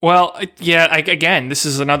 Well, yeah, again, this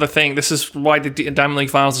is another thing. This is why the Diamond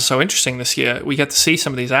League finals are so interesting this year. We get to see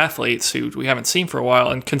some of these athletes who we haven't seen for a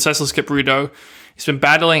while. And Conseslus Caputo, he's been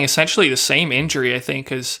battling essentially the same injury, I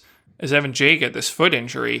think, as Evan Jager, this foot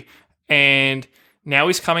injury. And now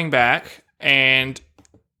he's coming back. And,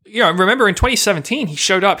 you know, remember in 2017, he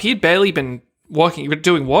showed up. He had barely been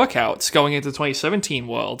doing workouts going into the 2017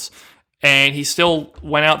 Worlds, and he still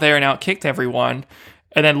went out there and outkicked everyone.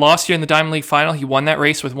 And then last year in the Diamond League final, he won that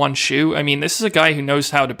race with one shoe. I mean, this is a guy who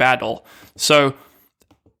knows how to battle. So,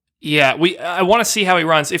 yeah, I want to see how he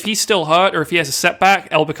runs. If he's still hurt or if he has a setback,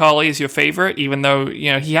 El Bakkali is your favorite, even though,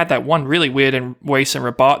 you know, he had that one really weird race in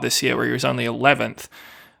Rabat this year where he was only 11th.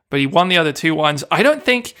 But he won the other 2 ones. I don't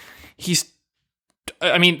think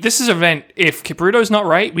I mean, this is an event, if Caputo's not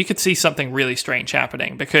right, we could see something really strange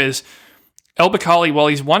happening because El Bakkali, while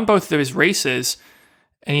he's won both of his races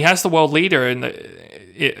and he has the world leader in the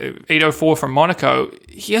 804 from Monaco,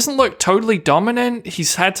 he hasn't looked totally dominant.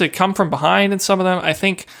 He's had to come from behind in some of them. I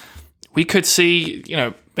think we could see, you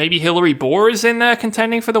know, maybe Hillary Bohr is in there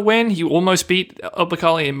contending for the win. He almost beat El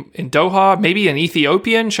Bakkali in Doha. Maybe an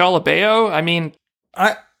Ethiopian, Shalabeo. I mean,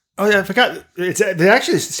 Oh yeah, I forgot.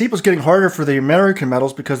 The steeple's getting harder for the American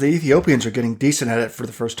medals because the Ethiopians are getting decent at it for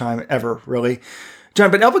the first time ever, really.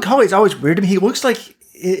 John, but El Bakkali is always weird to me. He looks like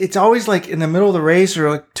it's always like in the middle of the race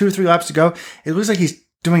or like 2 or 3 laps to go. It looks like he's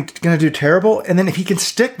going to do terrible, and then if he can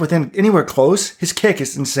stick within anywhere close, his kick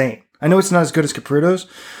is insane. I know it's not as good as Caputo's,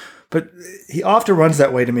 but he often runs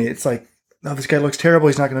that way to me. It's like, oh, this guy looks terrible.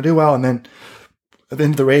 He's not going to do well, and then at the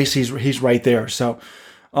end of the race, he's right there. So,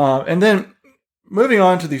 and then moving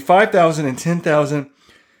on to the 5,000 and 10,000,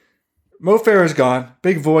 Mo Farah's gone.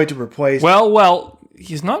 Big void to replace. Well,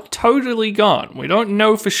 he's not totally gone. We don't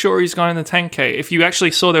know for sure he's gone in the 10K. If you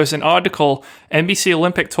actually saw, there was an article, NBC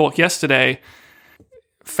Olympic Talk yesterday.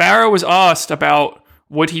 Farah was asked about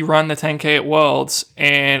would he run the 10K at Worlds,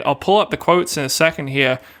 and I'll pull up the quotes in a second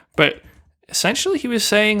here, but essentially he was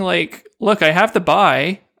saying, like, look, I have the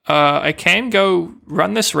bye. I can go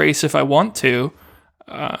run this race if I want to.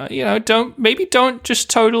 Don't just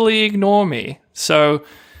totally ignore me. So,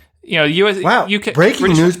 Wow.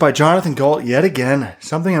 Breaking news by Jonathan Gault yet again.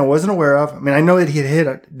 Something I wasn't aware of. I mean, I know that he had hit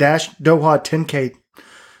a Dash Doha 10K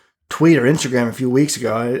tweet or Instagram a few weeks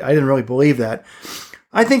ago. I didn't really believe that.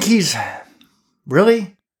 I think he's...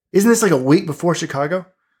 Really? Isn't this like a week before Chicago?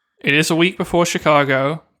 It is a week before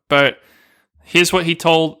Chicago, but here's what he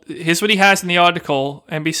has in the article,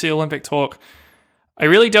 NBC Olympic Talk. I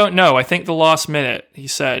really don't know. I think the last minute, he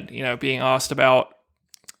said, being asked about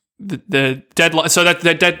the deadline. So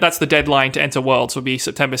that's the deadline to enter Worlds will be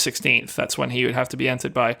September 16th. That's when he would have to be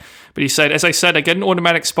entered by. But he said, as I said, I get an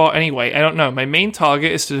automatic spot anyway. I don't know. My main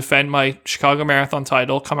target is to defend my Chicago Marathon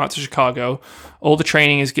title, come out to Chicago. All the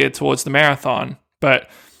training is geared towards the marathon. But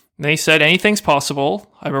they said anything's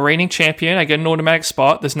possible. I'm a reigning champion. I get an automatic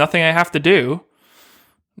spot. There's nothing I have to do.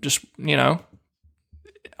 Just, to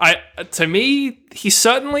me, he's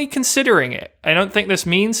certainly considering it. I don't think this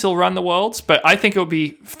means he'll run the Worlds, but I think it would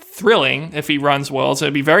be thrilling if he runs Worlds. It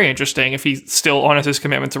would be very interesting if he still honors his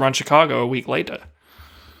commitment to run Chicago a week later.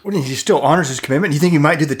 What do you think, he still honors his commitment? You think he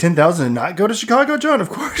might do the 10,000 and not go to Chicago, John? Of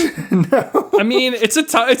course. No. I mean, it's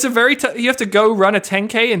a very you have to go run a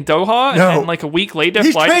 10K in Doha and like a week later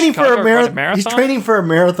he's fly training to Chicago for a marathon. He's training for a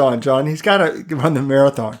marathon, John. He's got to run the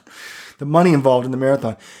marathon. The money involved in the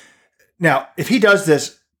marathon. Now, if he does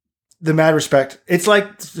this, the mad respect, it's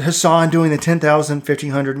like Hassan doing the 10,000,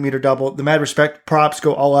 1,500 meter double. The mad respect props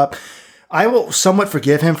go all up. I will somewhat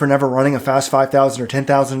forgive him for never running a fast 5,000 or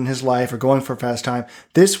 10,000 in his life or going for a fast time.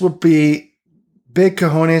 This will be big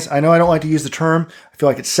cojones. I know I don't like to use the term. I feel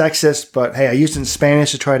like it's sexist, but hey, I used it in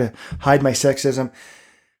Spanish to try to hide my sexism.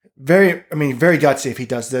 Very gutsy if he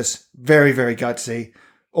does this. Very, very gutsy.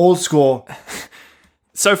 Old school.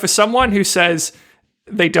 So for someone who says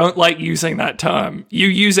they don't like using that term, you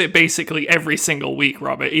use it basically every single week,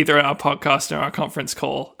 Robert, either in our podcast or our conference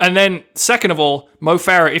call. And then, second of all, Mo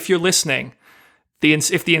Farah, if you're listening,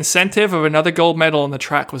 if the incentive of another gold medal on the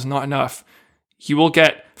track was not enough, you will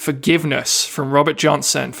get forgiveness from Robert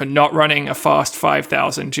Johnson for not running a fast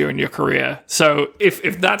 5,000 during your career. So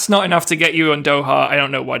if that's not enough to get you on Doha, I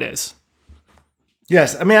don't know what is.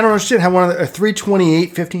 Yes, I mean, I don't understand how a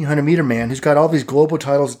 328 1,500 meter man who's got all these global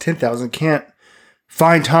titles at 10,000 can't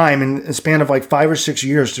find time in a span of like 5 or 6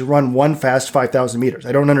 years to run one fast 5,000 meters.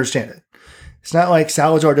 I don't understand it. It's not like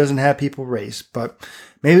Salazar doesn't have people race, but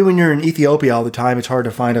maybe when you're in Ethiopia all the time, it's hard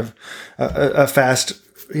to find a fast,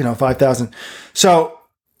 5,000. So,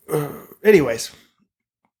 anyways,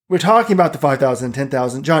 we're talking about the 5,000 and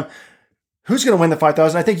 10,000. John, who's going to win the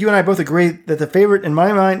 5,000? I think you and I both agree that the favorite in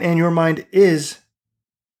my mind and your mind is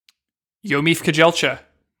Yomif Kejelcha,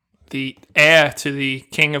 the heir to the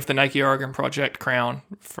king of the Nike Oregon Project crown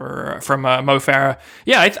from Mo Farah.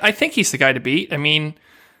 Yeah, I think he's the guy to beat. I mean,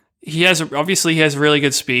 he has really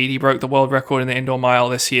good speed. He broke the world record in the indoor mile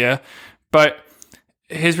this year, but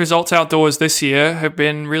his results outdoors this year have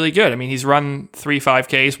been really good. I mean, he's run 3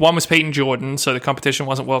 5Ks. One was Peyton Jordan, so the competition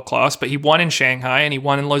wasn't world class, but he won in Shanghai and he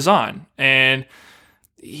won in Lausanne. And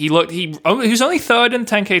he was only third in the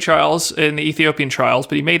 10K trials, in the Ethiopian trials,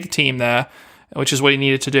 but he made the team there, which is what he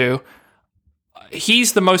needed to do.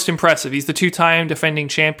 He's the most impressive. He's the 2-time defending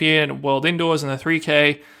champion, world indoors and the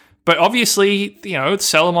 3K. But obviously,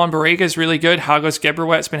 Solomon Barega is really good. Hagos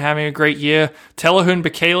Gebrewet's been having a great year. Telahun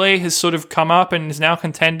Bekele has sort of come up and is now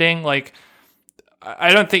contending. Like,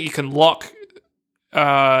 I don't think you can lock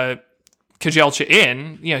Kejelcha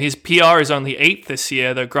in. His PR is only 8th this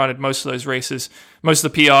year, though granted most of the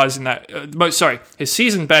PRs in that... his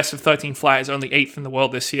season best of 13 flat is only 8th in the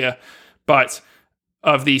world this year. But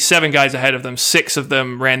of the 7 guys ahead of them, 6 of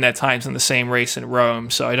them ran their times in the same race in Rome.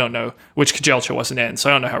 So I don't know, which Kejelcha wasn't in. So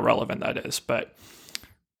I don't know how relevant that is. But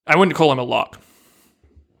I wouldn't call him a lock.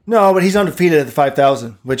 No, but he's undefeated at the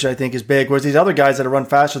 5,000, which I think is big. Whereas these other guys that have run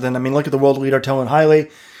faster than, look at the world leader, Telon Haile.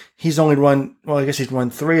 He's only run, he's run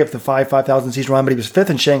 3 of the 5,000s he's run, but he was 5th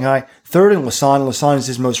in Shanghai, 3rd in Lausanne. Lausanne is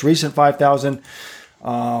his most recent 5,000.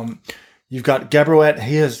 You've got Gebrewet.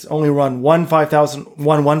 He has only run one 5,000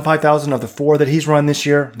 of the 4 that he's run this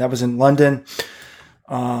year. That was in London.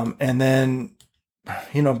 And then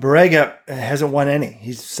Borrega hasn't won any.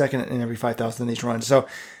 He's second in every 5,000 he's run. So,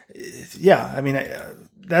 yeah, I mean,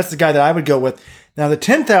 that's the guy that I would go with. Now, the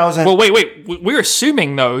 10,000... Well, wait. We're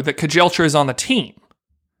assuming, though, that Kajelcha is on the team.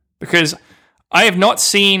 Because I have not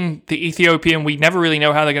seen the Ethiopian. We never really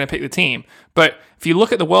know how they're going to pick the team. But if you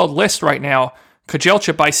look at the world list right now,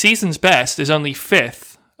 Kajelcha, by season's best, is only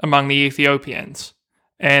 5th among the Ethiopians.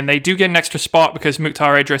 And they do get an extra spot because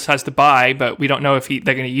Mukhtar Idris has the bye, but we don't know if they're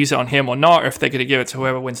going to use it on him or not, or if they're going to give it to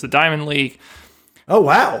whoever wins the Diamond League. Oh,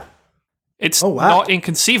 wow. It's not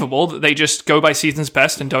inconceivable that they just go by season's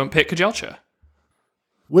best and don't pick Kajelcha.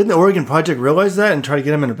 Wouldn't the Oregon Project realize that and try to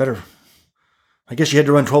get him in a better... I guess you had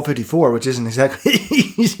to run 12:54, which isn't exactly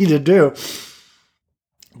easy to do.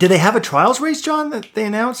 Did they have a trials race, John, that they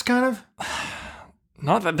announced, kind of?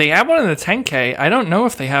 Not that they have one in the 10K. I don't know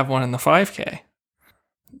if they have one in the 5K.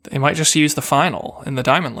 They might just use the final in the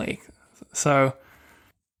Diamond League. So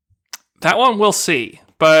that one we'll see.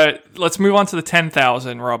 But let's move on to the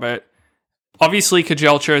 10,000, Robert. Obviously,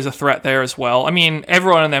 Kajelcha is a threat there as well. I mean,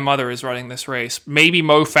 everyone and their mother is running this race. Maybe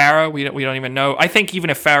Mo Farah, we don't even know. I think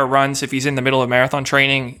even if Farah runs, if he's in the middle of marathon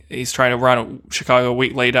training, he's trying to run Chicago a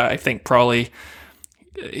week later, I think probably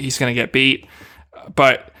he's going to get beat.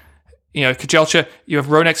 But, Kajelcha, you have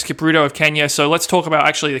Ronex Kipruto of Kenya. So let's talk about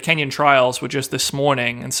actually the Kenyan trials were just this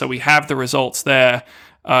morning. And so we have the results there.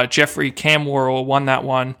 Jeffrey Kamworor won that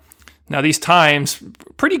one. Now, these times,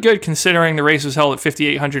 pretty good considering the race was held at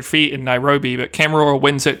 5,800 feet in Nairobi, but Kamworor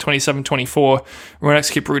wins it 27:24,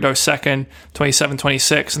 Ronex Kipruto second,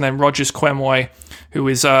 27:26, and then Rogers Kwemoy, who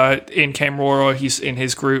is in Kamworor, he's in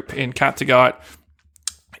his group in Kaptagat,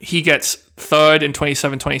 he gets third in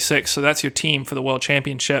 27:26, so that's your team for the World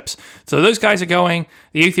Championships. So those guys are going.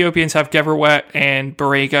 The Ethiopians have Geverwet and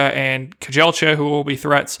Borrega and Kajelcha, who will be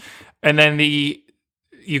threats, and then the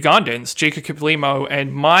Ugandans, Jacob Kiplimo,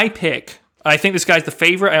 and my pick, I think this guy's the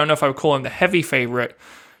favorite. I don't know if I would call him the heavy favorite,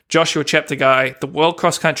 Joshua Cheptegei, the world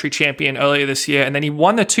cross-country champion earlier this year, and then he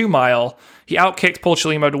won the 2-mile. He outkicked Paul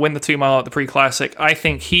Chelimo to win the 2-mile at the pre-classic. I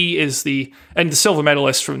think he is the silver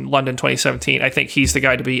medalist from London 2017. I think he's the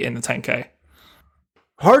guy to beat in the 10K.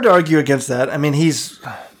 Hard to argue against that. I mean, he's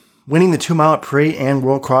winning the 2-mile at pre and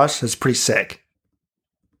world cross is pretty sick,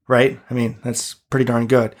 right? I mean, that's pretty darn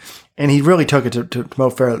good. And he really took it to Mo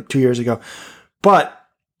Farah 2 years ago. But,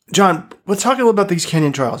 John, let's talk a little about these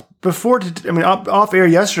Kenyan trials. Off air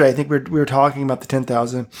yesterday, I think we were talking about the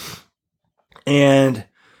 10,000. And,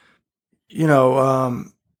 we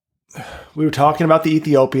were talking about the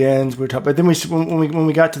Ethiopians. But then when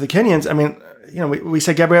we got to the Kenyans, we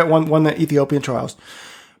said Gabriel won the Ethiopian trials.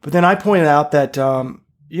 But then I pointed out that,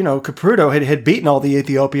 Kipruto had beaten all the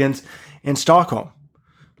Ethiopians in Stockholm.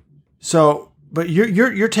 So... But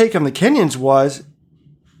your take on the Kenyans was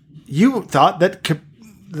you thought that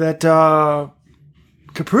Kipruto,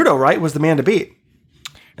 right, was the man to beat.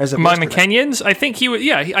 Among the Kenyans, I think he would.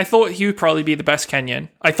 Yeah, I thought he would probably be the best Kenyan.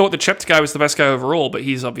 I thought the Cheptegei was the best guy overall, but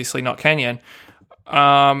he's obviously not Kenyan.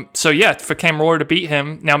 So yeah, for Kamworor to beat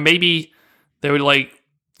him, now maybe they would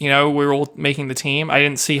we're all making the team. I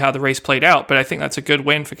didn't see how the race played out, but I think that's a good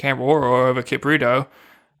win for Kamworor over Kipruto.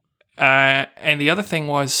 And the other thing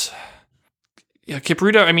was. Yeah,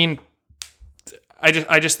 Kipruto,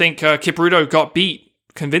 I just think Kipruto got beat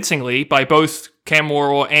convincingly by both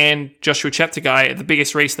Kamworor and Joshua Cheptegei at the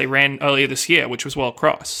biggest race they ran earlier this year, which was World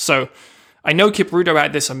Cross. So I know Kipruto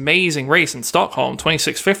had this amazing race in Stockholm,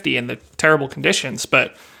 26:50 in the terrible conditions,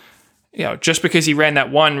 but just because he ran that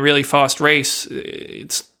one really fast race,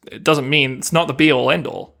 it doesn't mean it's not the be-all,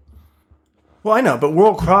 end-all. Well, I know, but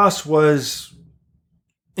World Cross was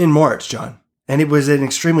in March, John. And it was an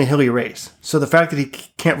extremely hilly race. So the fact that he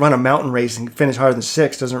can't run a mountain race and finish higher than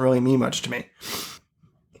 6 doesn't really mean much to me.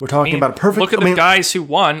 We're talking about a perfect... Look at the guys who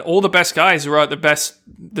won. All the best guys who are at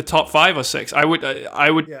the top 5 or 6. I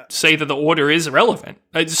would say that the order is relevant.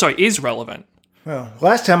 Is relevant. Well,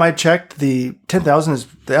 last time I checked, the 10,000 is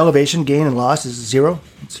the elevation gain and loss is 0.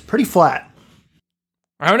 It's pretty flat.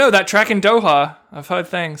 I don't know. That track in Doha, I've heard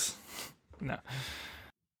things. No.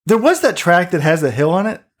 There was that track that has the hill on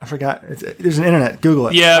it. I forgot. There's an internet. Google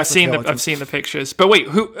it. Yeah, I've seen the pictures. But wait,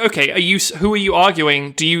 who are you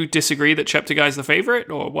arguing? Do you disagree that Cheptegei's the favorite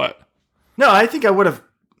or what? No, I think I would have.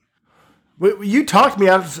 You talked me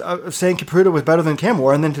out of saying Kipruto was better than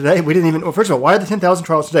Kamworor, and then today we didn't even. Well, first of all, why are the 10,000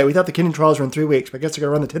 trials today? We thought the Kenyan trials were in 3 weeks, but I guess they're going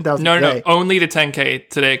to run the 10,000 today. No, only the 10K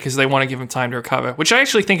today because they want to give him time to recover, which I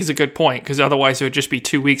actually think is a good point because otherwise it would just be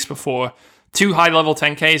 2 weeks before. 2 high-level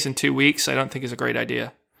 10Ks in 2 weeks, I don't think is a great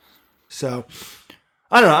idea. So...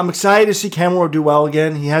 I don't know. I'm excited to see Kamworor do well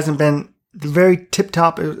again. He hasn't been very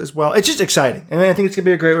tip-top as well. It's just exciting. And I think it's going to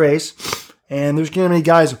be a great race. And there's going to be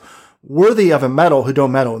guys worthy of a medal who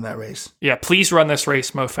don't medal in that race. Yeah, please run this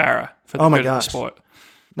race, Mo Farah, for the good of the sport.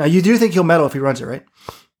 Now, you do think he'll medal if he runs it, right?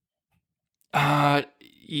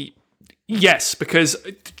 Yes, because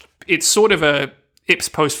it's sort of a ips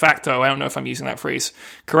post facto. I don't know if I'm using that phrase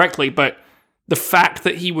correctly, but the fact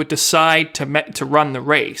that he would decide to run the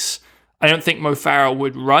race, I don't think Mo Farah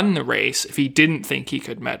would run the race if he didn't think he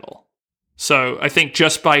could medal. So I think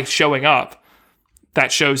just by showing up,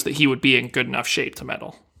 that shows that he would be in good enough shape to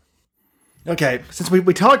medal. Okay, since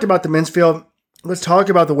we talked about the men's field, let's talk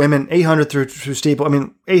about the women, 800 through steeple. I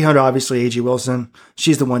mean, 800, obviously, A.G. Wilson.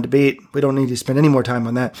 She's the one to beat. We don't need to spend any more time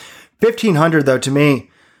on that. 1,500, though, to me,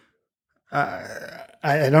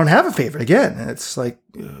 I don't have a favorite. Again, it's like,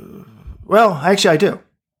 well, actually, I do.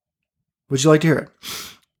 Would you like to hear it?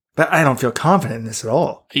 But I don't feel confident in this at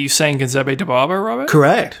all. Are you saying Gonzebe Dibaba, Robert?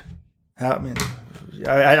 Correct. I mean,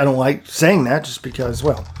 I don't like saying that just because,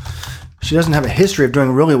 well, she doesn't have a history of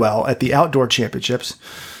doing really well at the outdoor championships.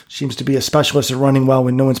 Seems to be a specialist at running well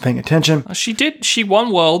when no one's paying attention. She did. She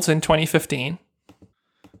won Worlds in 2015.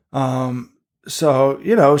 So,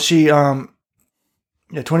 you know, she,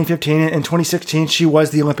 2015 and 2016, she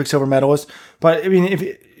was the Olympic silver medalist. But I mean, if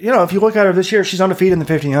you look at her this year, she's undefeated in the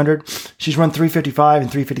 1500. She's run 355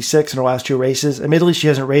 and 356 in her last two races. Admittedly, she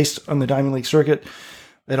hasn't raced on the Diamond League circuit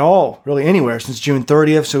at all, really anywhere since June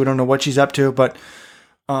 30th. So we don't know what she's up to. But,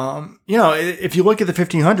 if you look at the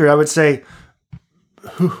 1500, I would say,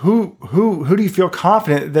 who do you feel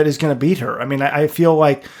confident that is going to beat her? I mean, I feel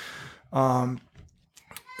like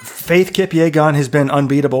Faith Kipyegon has been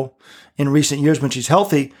unbeatable in recent years when she's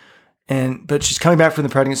healthy, but she's coming back from the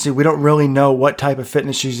pregnancy. We don't really know what type of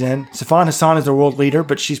fitness she's in. Sifan Hassan is the world leader,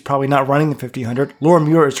 but she's probably not running the 1500. Laura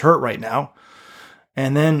Muir is hurt right now.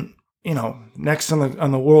 And then, next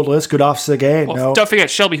on the world list, Gudaf Segay. Well, no. Don't forget,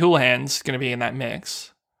 Shelby Houlihan's going to be in that mix.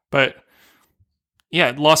 But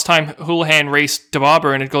yeah, last time Houlihan raced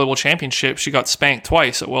Dibaba in a global championship, she got spanked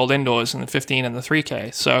twice at World Indoors in the 15 and the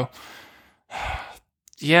 3K. So,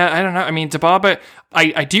 yeah, I don't know. I mean, Dibaba,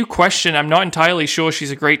 I do question. I'm not entirely sure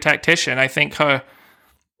she's a great tactician. I think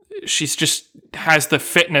she's just has the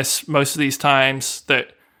fitness most of these times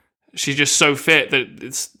that she's just so fit that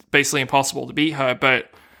it's basically impossible to beat her.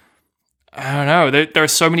 But I don't know. There are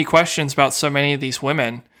so many questions about so many of these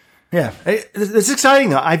women. Yeah, it's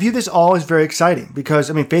exciting, though. I view this all as very exciting because,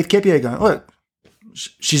 I mean, Faith Kipyegon, look,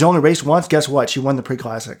 she's only raced once. Guess what? She won the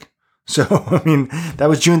pre-classic. So, I mean, that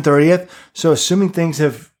was June 30th. So, assuming things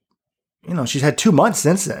have, she's had 2 months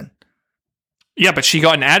since then. Yeah, but she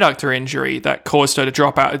got an adductor injury that caused her to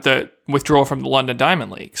drop out, withdraw from the London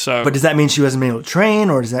Diamond League. So, but does that mean she wasn't able to train,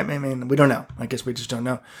 or does that mean we don't know? I guess we just don't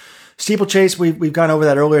know. Steeplechase, we've gone over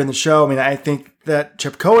that earlier in the show. I mean, I think that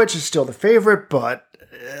Chepkoech is still the favorite, but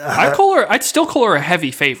I'd still call her a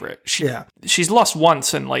heavy favorite. She's lost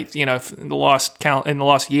once in in the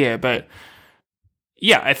last year, but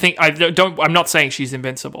yeah, I think I'm not saying she's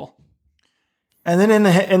invincible. And then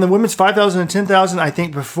in the women's 5,000 and 10,000, I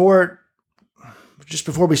think just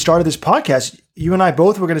before we started this podcast, you and I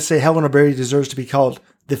both were going to say Hellen Obiri deserves to be called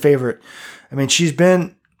the favorite. I mean, she's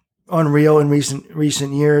been unreal in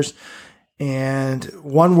recent years and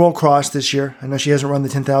won World Cross this year. I know she hasn't run the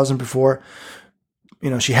 10,000 before.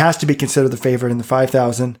 She has to be considered the favorite in the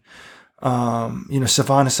 5,000.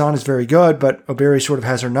 Sifan Hassan is very good, but Obiri sort of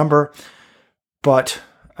has her number. But,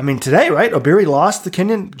 I mean, today, right, Obiri lost the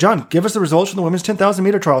Kenyan. John, give us the results from the women's 10,000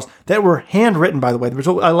 meter trials that were handwritten, by the way.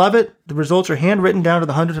 I love it. The results are handwritten down to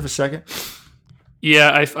the hundredth of a second.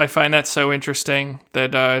 Yeah, I find that so interesting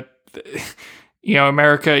that,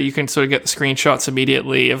 America, you can sort of get the screenshots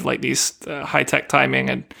immediately of like these high-tech timing,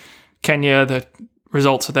 and Kenya, the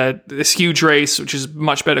results of this huge race, which is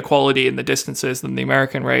much better quality in the distances than the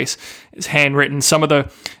American race, is handwritten. Some of the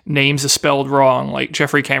names are spelled wrong, like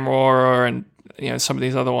Jeffrey Kamworor and some of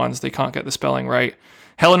these other ones, they can't get the spelling right.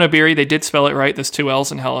 Hellen Obiri, they did spell it right. There's 2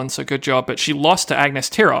 L's in Helen, so good job. But she lost to Agnes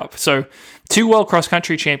Tirop. So 2 world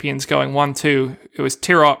cross-country champions going 1-2. It was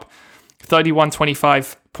Tirop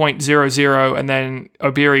 31:25.00, and then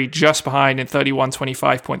Obiri just behind in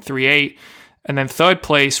 31:25.38. And then third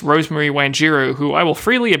place, Rosemary Wanjiru, who I will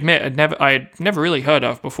freely admit I had never really heard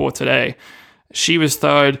of before today. She was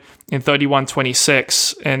third in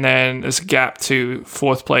 31:26, and then there's a gap to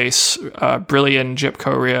fourth place, Brilliant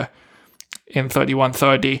Jepkorea in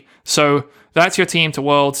 31:30. So that's your team to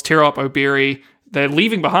Worlds, Tirop, Obiri. They're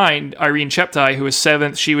leaving behind Irene Cheptai, who was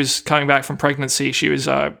 7th. She was coming back from pregnancy. She was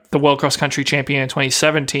the World Cross Country champion in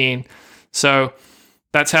 2017. So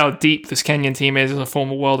that's how deep this Kenyan team is. As a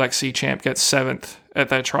former World XC champ, gets 7th at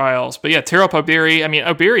their trials. But yeah, Tirop Obiri. I mean,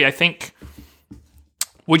 Obiri, I think,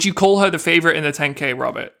 would you call her the favorite in the 10K,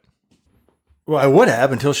 Robert? Well, I would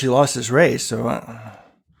have until she lost this race. So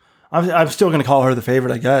I'm still going to call her the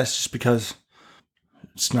favorite, I guess, just because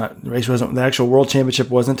the race wasn't, the actual world championship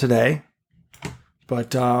wasn't today.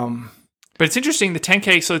 But it's interesting, the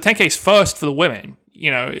 10K, so the 10K is first for the women,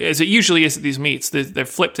 as it usually is at these meets. They've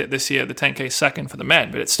flipped it this year, the 10K is second for the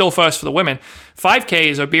men, but it's still first for the women. 5K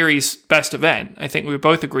is Obiri's best event. I think we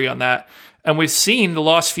both agree on that. And we've seen the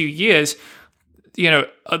last few years,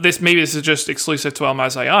 this is just exclusive to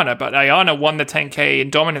Almaz Ayana, but Ayana won the 10K in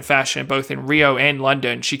dominant fashion, both in Rio and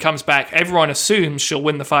London. She comes back, everyone assumes she'll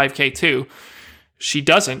win the 5K too. She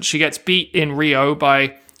doesn't. She gets beat in Rio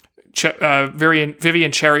by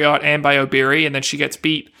Vivian Chariot and by Obiri, and then she gets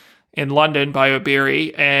beat in London by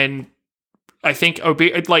Obiri. And I think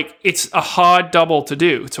Obiri, it's a hard double to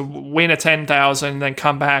do, to win a 10,000, then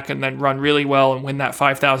come back and then run really well and win that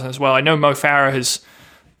 5,000 as well. I know Mo Farah has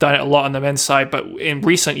done it a lot on the men's side, but in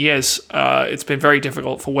recent years, it's been very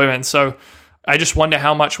difficult for women. So I just wonder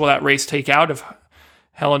how much will that race take out of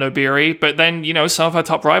Hellen Obiri. But then, some of her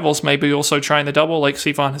top rivals may be also trying the double, like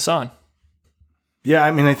Sifan Hassan. Yeah,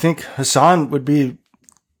 I mean, I think Hassan would be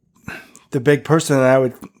the big person that I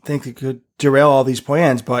would think that could derail all these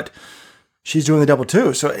plans, but she's doing the double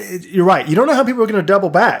too. So you're right. You don't know how people are going to double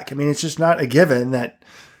back. I mean, it's just not a given that,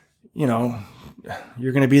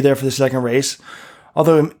 you're going to be there for the second race.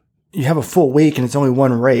 Although you have a full week and it's only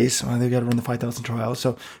one race. Well, they've got to run the 5,000 trials.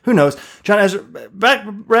 So who knows? John, as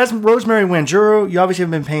Rosemary Wanjiru, you obviously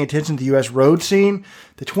haven't been paying attention to the U.S. road scene.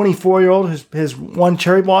 The 24-year-old has won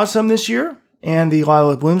Cherry Blossom this year and the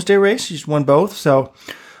Lila Bloomsday race. She's won both. So,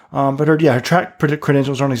 but her track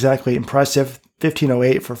credentials aren't exactly impressive.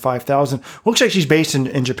 15:08 for 5,000. Looks like she's based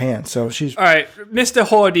in Japan. So she's all right, Mr.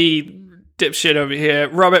 Hordy dipshit over here.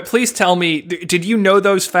 Robert, please tell me, did you know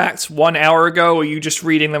those facts 1 hour ago, or are you just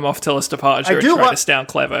reading them off Tillis departure and trying to sound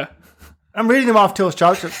clever? I'm reading them off Tillis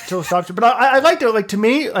departure, but I liked it. To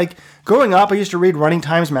me, growing up, I used to read Running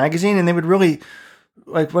Times magazine, and they would really,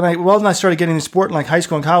 when I started getting into sport in high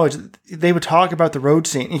school and college, they would talk about the road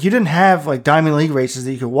scene. You didn't have Diamond League races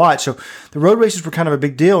that you could watch, so the road races were kind of a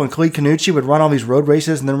big deal. And Khalid Kanuchi would run all these road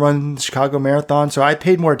races and then run the Chicago Marathon. So I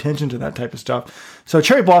paid more attention to that type of stuff. So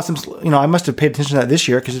Cherry Blossoms, I must have paid attention to that this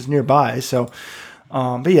year because it's nearby. So,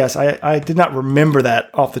 but yes, I did not remember that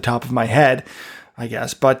off the top of my head, I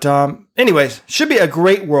guess. But anyways, should be a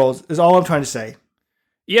great world is all I'm trying to say.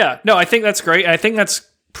 Yeah, no, I think that's great. I think that's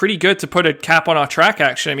pretty good to put a cap on our track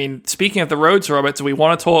action. I mean, speaking of the roads, Robert, do we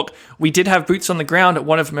want to talk? We did have boots on the ground at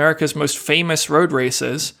one of America's most famous road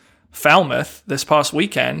races, Falmouth, this past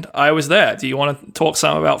weekend. I was there. Do you want to talk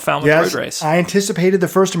some about Falmouth road race? I anticipated the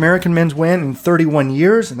first American men's win in 31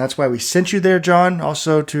 years, and that's why we sent you there, John,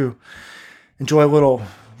 also to enjoy a little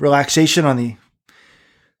relaxation on the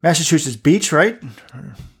Massachusetts beach, right?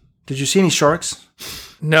 Did you see any sharks?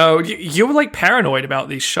 No, you were paranoid about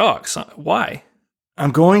these sharks. Why?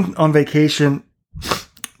 I'm going on vacation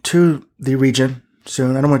to the region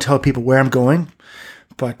soon. I don't want to tell people where I'm going,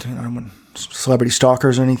 but I don't want celebrity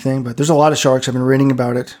stalkers or anything. But there's a lot of sharks. I've been reading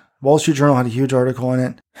about it. Wall Street Journal had a huge article on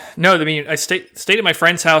it. No, I mean, I stayed at my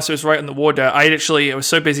friend's house. It was right on the water. I was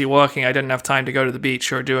so busy working, I didn't have time to go to the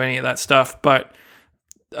beach or do any of that stuff. But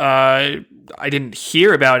I didn't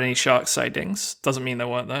hear about any shark sightings. Doesn't mean they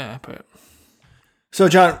weren't there, but... So,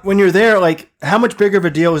 John, when you're there, how much bigger of a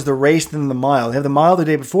deal is the race than the mile? They have the mile the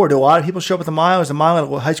day before. Do a lot of people show up at the mile? Is the mile at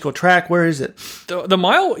a high school track? Where is it? The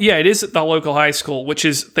mile, yeah, it is at the local high school,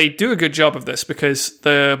 they do a good job of this because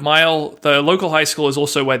the local high school is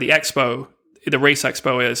also where the race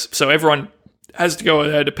expo is. So everyone has to go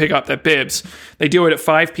there to pick up their bibs. They do it at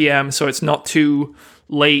 5 p.m., so it's not too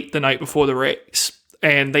late the night before the race.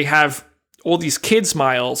 And they have all these kids'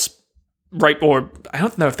 miles. Right, or I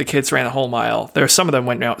don't know if the kids ran a whole mile. Some of them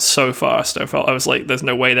went out so fast. I was like, there's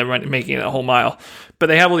no way they're making it a whole mile. But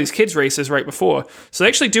they have all these kids races right before. So they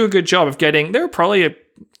actually do a good job of getting, there were probably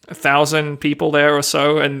 1,000 people there or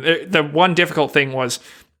so. And the one difficult thing was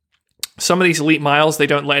some of these elite miles, they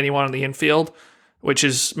don't let anyone on the infield, which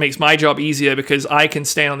makes my job easier because I can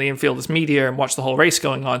stand on the infield as media and watch the whole race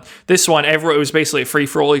going on. This one, it was basically a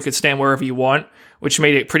free-for-all. You could stand wherever you want, which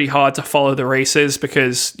made it pretty hard to follow the races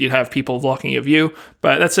because you'd have people blocking your view.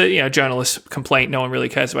 But that's a journalist complaint no one really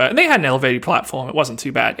cares about. And they had an elevated platform. It wasn't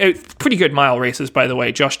too bad. Pretty good mile races, by the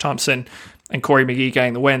way. Josh Thompson and Corey McGee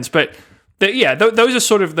getting the wins. But those are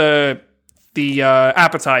sort of the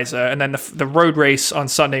appetizer. And then the road race on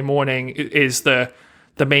Sunday morning is the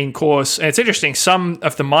main course. And it's interesting. A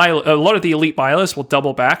lot of the elite milers will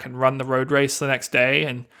double back and run the road race the next day.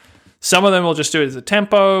 And some of them will just do it as a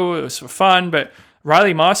tempo. It was for fun. But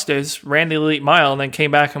Riley Masters ran the elite mile and then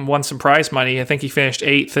came back and won some prize money. I think he finished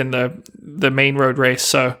 8th in the main road race.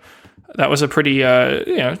 So that was a pretty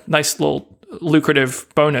nice little lucrative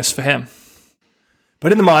bonus for him.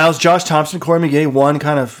 But in the miles, Josh Thompson, Corey McGee won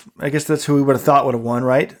kind of, I guess that's who we would have thought would have won,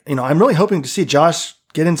 right? I'm really hoping to see Josh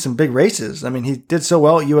get in some big races. I mean, he did so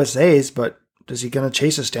well at USA's, but is he going to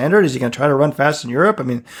chase a standard? Is he going to try to run fast in Europe? I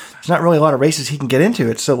mean, there's not really a lot of races he can get into.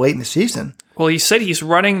 It's so late in the season. Well, he said he's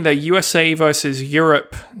running the USA versus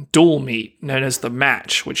Europe dual meet known as the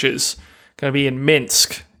Match, which is going to be in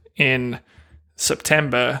Minsk in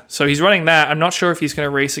September. So he's running that. I'm not sure if he's going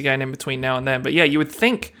to race again in between now and then. But yeah, you would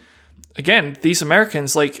think, again, these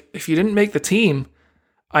Americans, like, if you didn't make the team,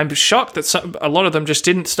 I'm shocked that a lot of them just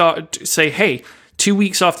didn't start to say, hey, 2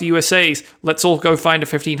 weeks after USA's, let's all go find a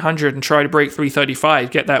 1500 and try to break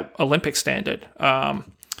 335, get that Olympic standard. I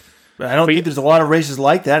don't think there's a lot of races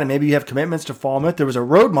like that, and maybe you have commitments to Falmouth. There was a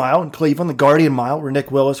road mile in Cleveland, the Guardian Mile, where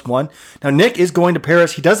Nick Willis won. Now, Nick is going to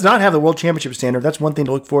Paris. He does not have the World Championship standard. That's one thing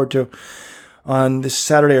to look forward to on this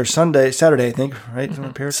Saturday or Sunday. Saturday, I think, right?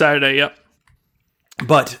 Mm-hmm. Paris? Saturday, yep.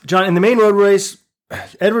 But, John, in the main road race,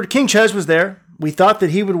 Edward King Ches was there. We thought that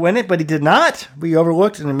he would win it, but he did not. We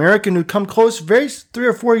overlooked an American who'd come close 3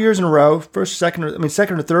 or 4 years in a row. Second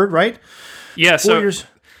or third, right? Yeah, 4 years.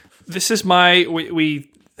 This is we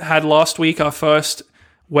had last week our first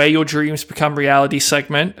Where Your Dreams Become Reality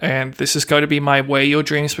segment, and this is going to be my Where Your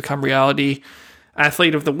Dreams Become Reality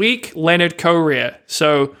Athlete of the Week, Leonard Korir.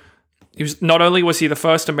 So not only was he the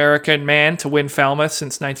first American man to win Falmouth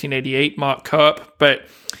since 1988, Mark Kerp, but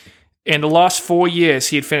in the last 4 years,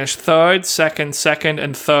 he had finished third, second,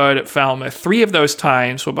 and third at Falmouth. 3 of those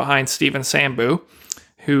times were behind Stephen Sambu,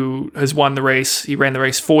 who has won the race. He ran the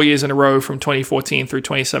race 4 years in a row from 2014 through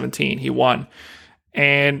 2017. He won.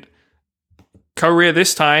 And Korir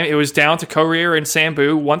this time, it was down to Korir and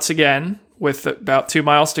Sambu once again with about 2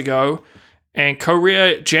 miles to go. And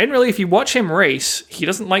Korir, generally, if you watch him race, he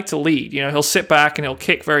doesn't like to lead. He'll sit back and he'll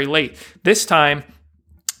kick very late. This time,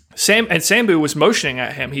 Sambu was motioning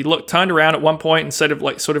at him. He turned around at one point and sort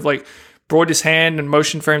of brought his hand and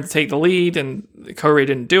motioned for him to take the lead, and Korir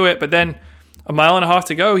didn't do it. But then a mile and a half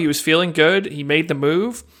to go, he was feeling good. He made the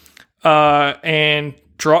move and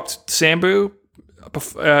dropped Sambu,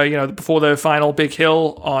 before the final big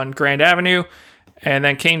hill on Grand Avenue, and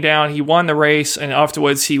then came down. He won the race, and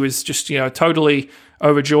afterwards he was just totally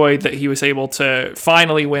overjoyed that he was able to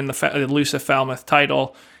finally win the Lusa Falmouth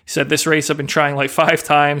title. He said, "This race I've been trying like 5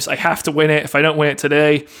 times. I have to win it. If I don't win it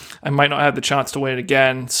today, I might not have the chance to win it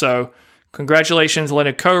again." So congratulations,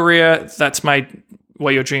 Leonard Korir. That's my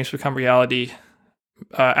Where Your Dreams Become Reality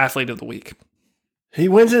Athlete of the Week. He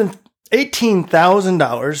wins in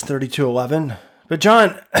 $18,000, 32.11. But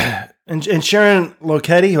John, and Sharon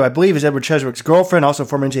Lochetti, who I believe is Edward Cheswick's girlfriend, also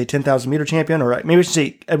former NCAA 10,000 meter champion, or maybe we should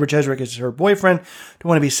say Edward Cheswick is her boyfriend. Don't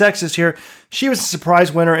want to be sexist here. She was a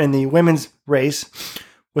surprise winner in the women's race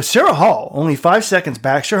with Sarah Hall, only 5 seconds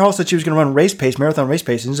back. Sarah Hall said she was going to run marathon race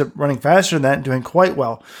pace, and ended up running faster than that and doing quite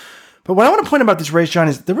well. But what I want to point about this race, John,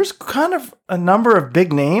 is there was kind of a number of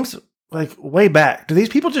big names like way back. Do these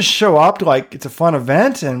people just show up to like it's a fun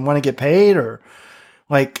event and want to get paid, or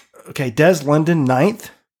like? Okay, Des Linden,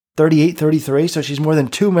 9th, 38:33, so she's more than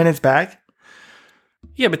 2 minutes back.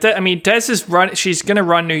 Yeah, but Des is she's going to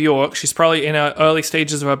run New York. She's probably in her early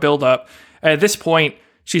stages of her build-up. At this point,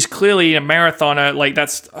 she's clearly a marathoner. Like,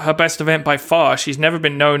 that's her best event by far. She's never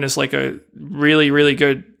been known as, like, a really, really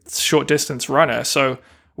good short-distance runner. So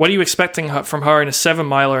what are you expecting from her in a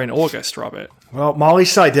 7-miler in August, Robert? Well, Molly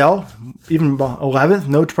Seidel, even 11th,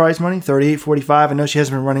 no prize money, 38:45. I know she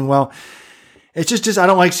hasn't been running well. It's just I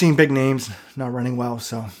don't like seeing big names not running well.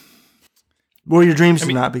 So, Where Your Dreams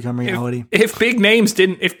do not become reality. If big names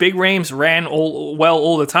ran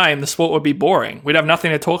all the time, the sport would be boring. We'd have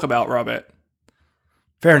nothing to talk about, Robert.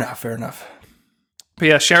 Fair enough. But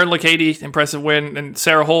yeah, Sharon Lochetti, impressive win, and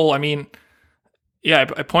Sarah Hall. I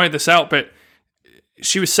pointed this out, but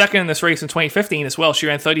she was second in this race in 2015 as well. She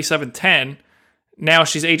ran 37:10. Now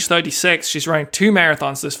she's age 36. She's running 2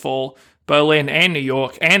 marathons this fall, Berlin and New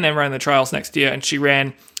York, and then ran the trials next year, and she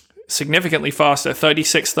ran significantly faster,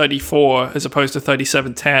 36:34 as opposed to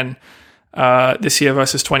 37:10 this year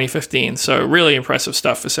versus 2015. So really impressive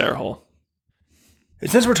stuff for Sarah Hall. And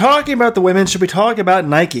since we're talking about the women, should we talk about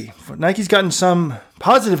Nike? Nike's gotten some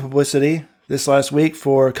positive publicity this last week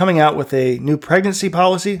for coming out with a new pregnancy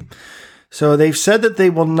policy. So they've said that they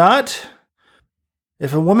will not,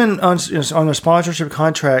 if a woman on a sponsorship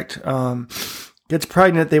contract gets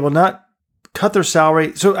pregnant, they will not cut their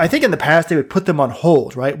salary. So I think in the past they would put them on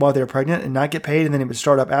hold, right, while they're pregnant and not get paid, and then it would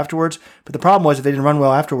start up afterwards. But the problem was if they didn't run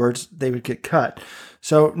well afterwards, they would get cut.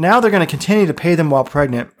 So now they're going to continue to pay them while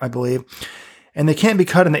pregnant, I believe. And they can't be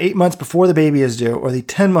cut in the 8 months before the baby is due or the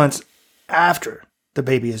 10 months after the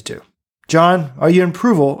baby is due. John, are you in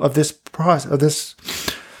approval of this process, of this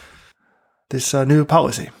new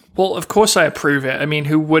policy? Well, of course I approve it. I mean,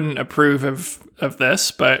 who wouldn't approve of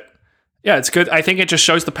this? But yeah, it's good. I think it just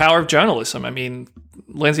shows the power of journalism. I mean,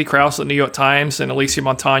 Lindsay Krause at the New York Times and Alicia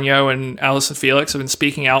Montano and Alison Felix have been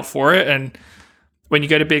speaking out for it. And when you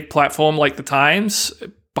get a big platform like the Times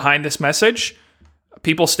behind this message,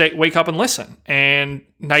 people wake up and listen. And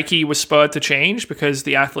Nike was spurred to change because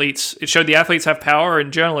it showed the athletes have power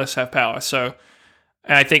and journalists have power. So,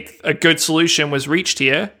 and I think a good solution was reached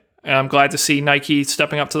here. And I'm glad to see Nike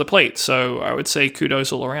stepping up to the plate. So I would say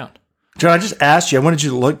kudos all around. John, I just asked you. I wanted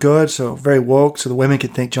you to look good, so very woke, so the women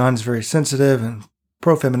could think John's very sensitive and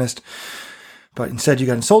pro-feminist. But instead, you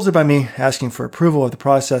got insulted by me asking for approval of the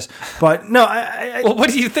process. But no, well,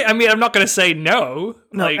 what do you think? I mean, I'm not going to say no.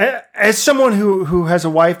 No, as someone who has a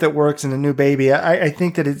wife that works and a new baby, I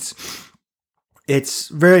think that it's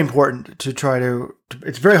very important to try to.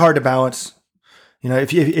 It's very hard to balance. You know,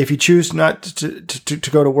 if you choose not to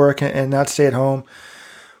go to work and not stay at home,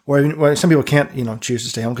 or even, well, some people can't, choose to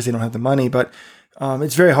stay home because they don't have the money, but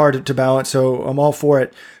it's very hard to balance. So I'm all for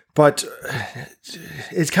it. But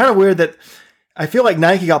it's kind of weird that I feel like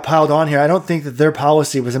Nike got piled on here. I don't think that their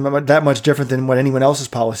policy was that much different than what anyone else's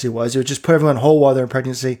policy was. It would just put everyone on hold while they're in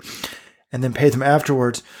pregnancy and then pay them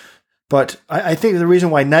afterwards. But I think the reason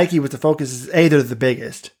why Nike was the focus is A, they're the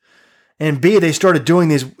biggest. And B, they started doing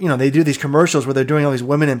these, they do these commercials where they're doing all these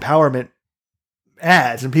women empowerment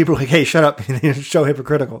ads, and people are like, hey, shut up, so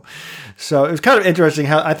hypocritical. So it was kind of interesting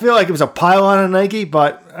how I feel like it was a pile on Nike,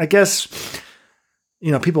 but I guess,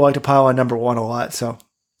 people like to pile on number one a lot. So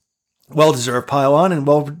well-deserved pile on and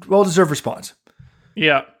well-deserved response.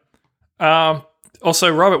 Yeah.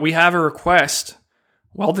 Also, Robert, we have a request.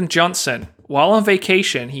 Weldon Johnson, while on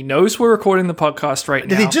vacation, he knows we're recording the podcast right now.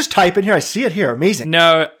 Did he just type in here? I see it here. Amazing.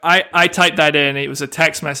 No, I typed that in. It was a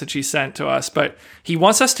text message he sent to us, but he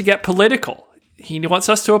wants us to get political. He wants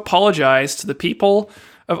us to apologize to the people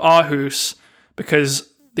of Aarhus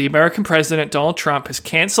because the American president, Donald Trump, has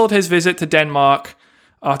canceled his visit to Denmark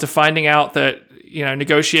after finding out that,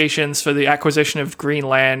 negotiations for the acquisition of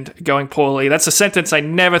Greenland going poorly. That's a sentence I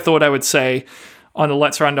never thought I would say on the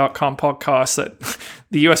Let'sRun.com podcast, that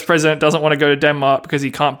the US president doesn't want to go to Denmark because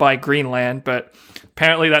he can't buy Greenland, but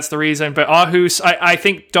apparently that's the reason. But Aarhus, I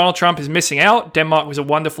think Donald Trump is missing out. Denmark was a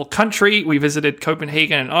wonderful country. We visited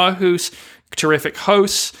Copenhagen and Aarhus, terrific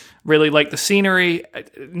hosts, really like the scenery.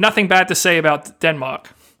 Nothing bad to say about Denmark.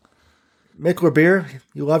 Mikkeller beer,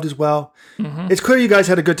 you loved as well. Mm-hmm. It's clear you guys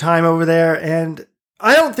had a good time over there, and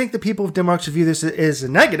I don't think the people of Denmark should view this as a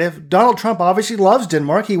negative. Donald Trump obviously loves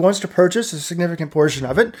Denmark. He wants to purchase a significant portion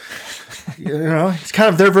of it. It's kind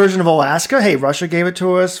of their version of Alaska. Hey, Russia gave it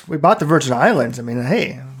to us. We bought the Virgin Islands. I mean,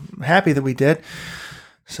 hey, I'm happy that we did.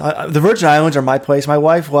 So the Virgin Islands are my place. My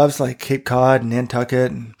wife loves like Cape Cod and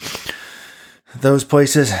Nantucket and those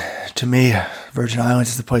places. To me, Virgin Islands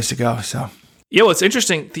is the place to go. So. Yeah, well, it's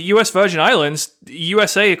interesting. The U.S. Virgin Islands, the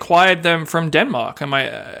USA acquired them from Denmark.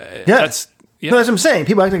 Yeah. That's what I'm saying.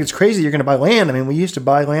 People act like it's crazy you're going to buy land. I mean, we used to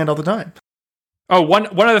buy land all the time. Oh, one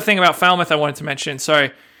other thing about Falmouth I wanted to mention.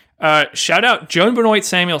 Sorry. Shout out Joan Benoit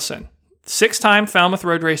Samuelson, 6-time Falmouth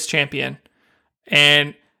Road Race champion.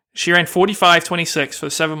 And she ran 45:26 for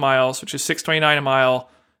the 7 miles, which is 6:29 a mile.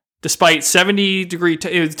 Despite 70-degree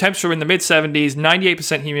temps were in the mid-70s,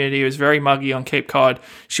 98% humidity. It was very muggy on Cape Cod.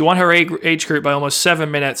 She won her age group by almost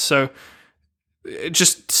 7 minutes. So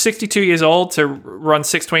just 62 years old to run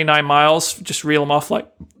 6:29 miles, just reel them off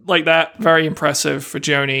like that. Very impressive for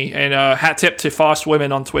Joni. And hat tip to Fast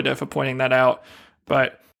Women on Twitter for pointing that out.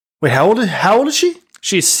 But wait, how old is she?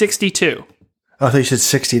 She's 62. Oh, I thought you said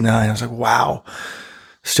 69. I was like, wow.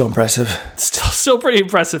 Still impressive. Still pretty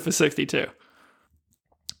impressive for 62.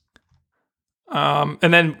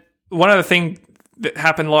 And then one other thing that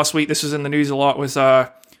happened last week, this was in the news a lot, was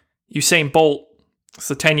Usain Bolt. It's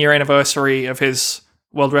the 10-year anniversary of his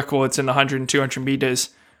world records in the 100 and 200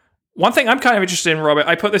 meters. One thing I'm kind of interested in, Robert,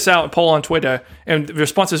 I put this out a poll on Twitter, and the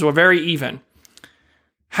responses were very even.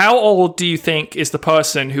 How old do you think is the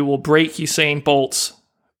person who will break Usain Bolt's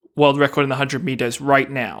world record in the 100 meters right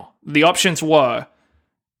now? The options were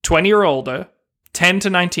 20 or older, 10 to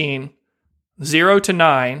 19, 0 to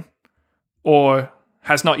 9, or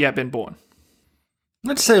has not yet been born.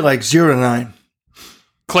 Let's say like 0 to 9.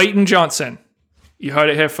 Clayton Johnson. You heard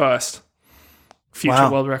it here first. Future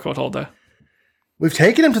Wow. world record holder. We've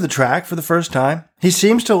taken him to the track for the first time. He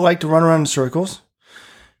seems to like to run around in circles.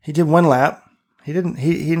 He did 1 lap.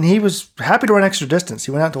 He was happy to run extra distance.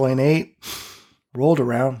 He went out to lane 8, rolled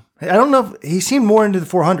around. I don't know if he seemed more into the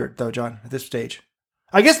 400 though, John, at this stage.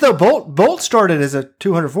 I guess though Bolt started as a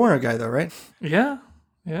 200, 400 guy though, right? Yeah.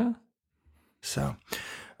 So,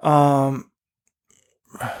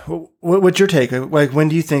 what's your take? Like, when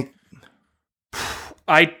do you think?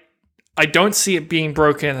 I don't see it being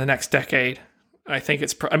broken in the next decade. I think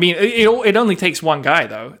it's. It only takes one guy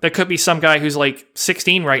though. There could be some guy who's like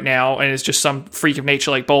 16 right now and is just some freak of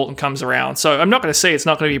nature like Bolt and comes around. So I'm not going to say it's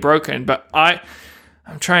not going to be broken, but I'm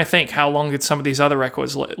trying to think how long did some of these other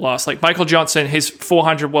records last? Like Michael Johnson, his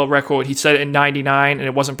 400 world record, he set it in 99 and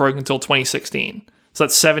it wasn't broken until 2016. So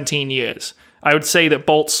that's 17 years. I would say that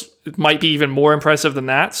Bolt's might be even more impressive than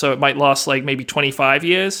that. So it might last like maybe 25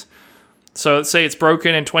 years. So let's say it's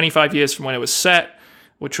broken in 25 years from when it was set,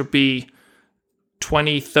 which would be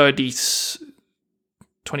 2030,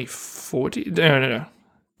 2040, no,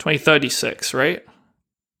 2036, right?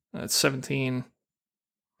 That's 17,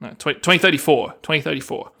 no,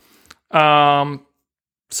 2034.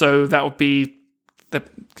 So that would be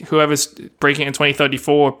whoever's breaking in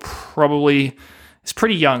 2034 probably is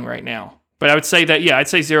pretty young right now. But I would say that, I'd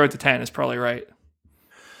say 0 to 10 is probably right.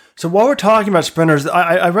 So while we're talking about sprinters,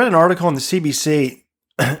 I read an article on the CBC,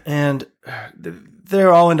 and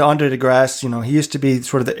they're all into Andre DeGrasse. You know, he used to be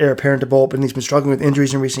sort of the heir apparent to Bolt, but he's been struggling with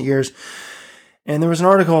injuries in recent years. And there was an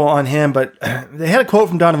article on him, but they had a quote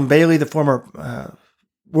from Donovan Bailey, the former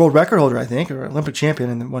world record holder, I think, or Olympic champion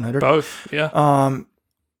in the 100. Both, yeah.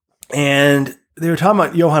 And they were talking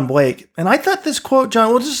about Johan Blake. And I thought this quote,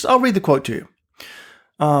 John, I'll read the quote to you.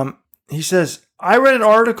 He says, I read an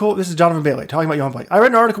article, this is Donovan Bailey talking about Johan Blake. I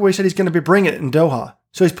read an article where he said he's going to be bringing it in Doha.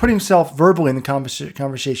 So he's putting himself verbally in the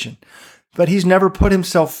conversation, but he's never put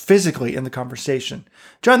himself physically in the conversation.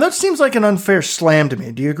 John, that seems like an unfair slam to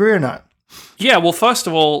me. Do you agree or not? Yeah, well, first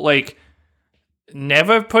of all, like,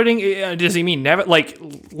 never putting, does he mean never? Like,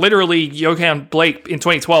 literally, Johan Blake, in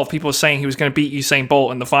 2012, people were saying he was going to beat Usain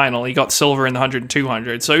Bolt in the final. He got silver in the 100 and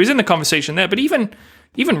 200. So he was in the conversation there. But even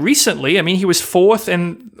recently, I mean, he was fourth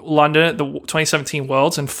in London at the 2017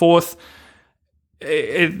 Worlds and fourth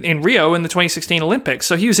in Rio in the 2016 Olympics.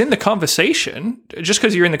 So he was in the conversation. Just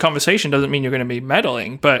because you're in the conversation doesn't mean you're going to be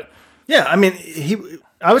medaling. But yeah, I mean,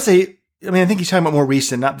 I would say, I think he's talking about more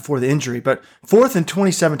recent, not before the injury. But fourth in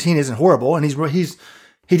 2017 isn't horrible, and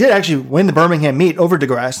he did actually win the Birmingham meet over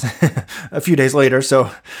DeGrasse a few days later,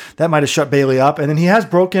 so that might have shut Bailey up. And then he has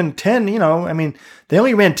broken 10, they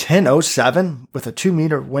only ran 10.07 with a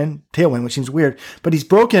 2-meter tailwind, which seems weird. But he's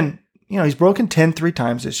broken 10 3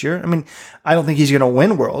 times this year. I mean, I don't think he's going to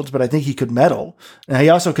win Worlds, but I think he could medal. And he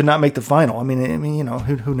also could not make the final.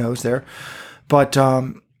 Who knows there. But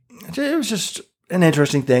it was just an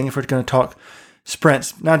interesting thing if we're going to talk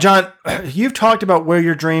sprints. Now, John, you've talked about where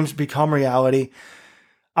your dreams become reality.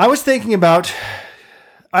 I was thinking about,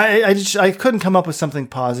 I couldn't come up with something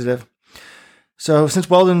positive. So since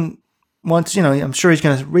Weldon wants, I'm sure he's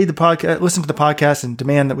going to read the podcast, listen to the podcast and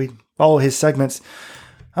demand that we follow his segments.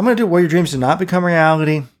 I'm going to do where your dreams do not become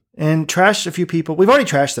reality and trash a few people. We've already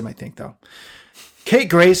trashed them, I think, though. Kate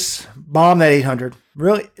Grace bombed that 800.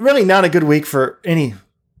 Really not a good week for any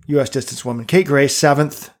U.S. distance woman. Kate Grace,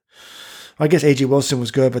 7th. Well, I guess A.G. Wilson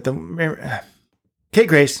was good, but Kate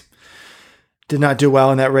Grace did not do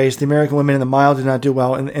well in that race. The American women in the mile did not do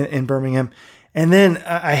well in Birmingham. And then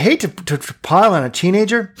I hate to pile on a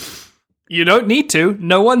teenager. You don't need to.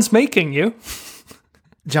 No one's making you.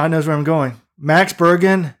 John knows where I'm going. Max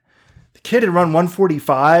Bergen, the kid had run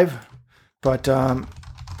 145, but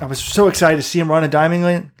I was so excited to see him run a Diamond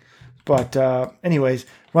League. But anyways,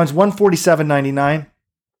 runs 147.99.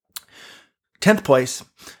 10th place.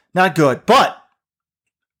 Not good. But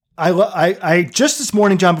I just this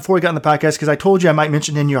morning, John, before we got on the podcast, because I told you I might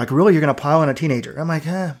mention him, you're like, really? You're going to pile on a teenager? I'm like,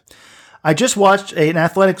 I just watched an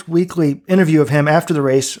Athletics Weekly interview of him after the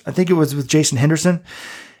race. I think it was with Jason Henderson,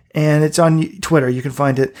 and it's on Twitter. You can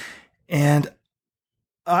find it. And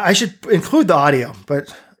I should include the audio.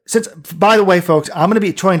 But by the way, folks, I'm going to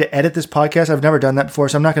be trying to edit this podcast. I've never done that before,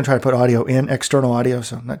 so I'm not going to try to put audio in, external audio,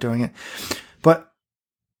 so I'm not doing it. But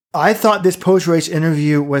I thought this post-race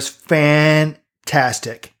interview was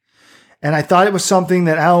fantastic. And I thought it was something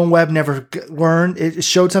that Alan Webb never learned. It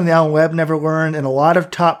showed something Alan Webb never learned, and a lot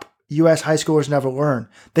of top U.S. high schoolers never learn.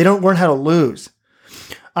 They don't learn how to lose.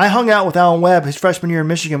 I hung out with Alan Webb his freshman year in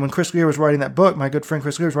Michigan when Chris Lear was writing that book. My good friend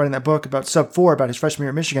Chris Lear was writing that book about sub-4 about his freshman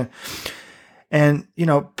year in Michigan. And,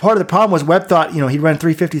 part of the problem was Webb thought, he'd run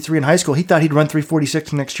 353 in high school. He thought he'd run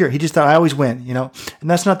 346 next year. He just thought, I always win, and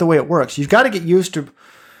that's not the way it works. You've got to get used to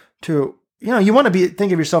you want to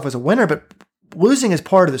think of yourself as a winner, but losing is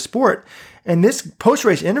part of the sport. And this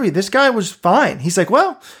post-race interview, this guy was fine. He's like,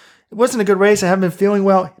 well, it wasn't a good race. I haven't been feeling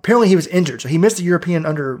well. Apparently he was injured. So he missed the European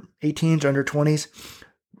under 18s, under 20s,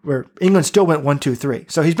 where England still went 1, 2, 3.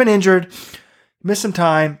 So he's been injured, missed some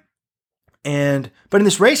time. But in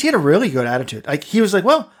this race, he had a really good attitude. Like he was like,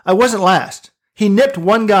 well, I wasn't last. He nipped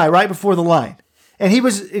one guy right before the line. And he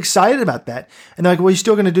was excited about that. And they're like, well, you're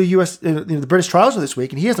still going to do the British trials this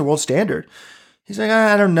week. And he has the world standard. He's like,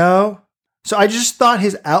 I don't know. So I just thought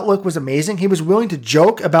his outlook was amazing. He was willing to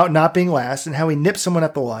joke about not being last and how he nipped someone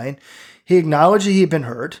at the line. He acknowledged that he had been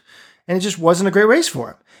hurt. And it just wasn't a great race for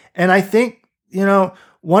him. And I think,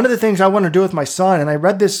 one of the things I want to do with my son, and I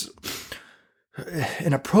read this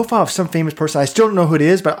in a profile of some famous person. I still don't know who it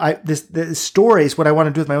is, but this story is what I want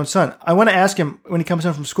to do with my own son. I want to ask him when he comes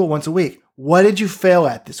home from school once a week, what did you fail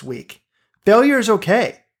at this week? Failure is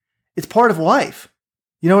okay. It's part of life.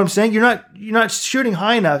 You know what I'm saying? You're not shooting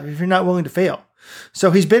high enough if you're not willing to fail.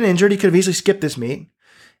 So he's been injured. He could have easily skipped this meet.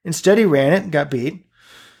 Instead, he ran it and got beat.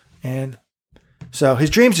 And so his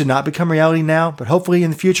dreams did not become reality now, but hopefully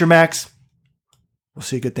in the future, Max, we'll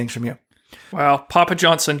see good things from you. Wow, Papa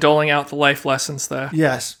Johnson doling out the life lessons there.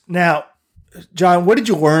 Yes. Now, John, what did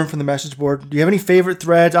you learn from the message board? Do you have any favorite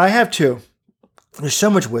threads? I have two. There's so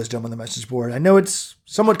much wisdom on the message board. I know it's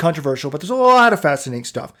somewhat controversial, but there's a lot of fascinating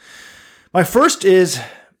stuff. My first is,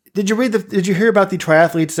 did you hear about the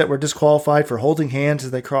triathletes that were disqualified for holding hands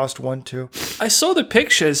as they crossed 1-2? I saw the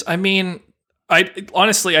pictures. I mean, I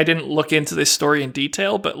didn't look into this story in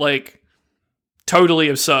detail, but totally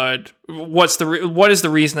absurd. What is the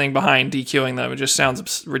reasoning behind DQing them? It just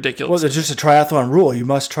sounds ridiculous. Well, it's just a triathlon rule. You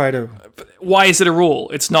must try to. Why is it a rule?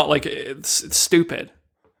 It's not like it's stupid.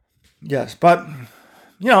 Yes, but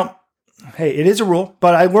hey, it is a rule.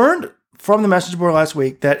 But I learned from the message board last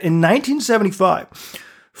week that in 1975,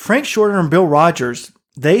 Frank Shorter and Bill Rogers,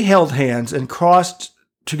 they held hands and crossed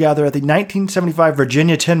together at the 1975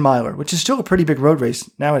 Virginia 10 miler, which is still a pretty big road race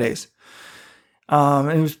nowadays.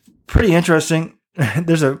 And it was pretty interesting.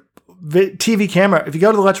 There's a TV camera. If you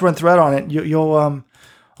go to the Let's Run thread on it, you'll on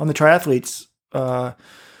the triathletes.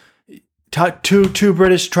 Two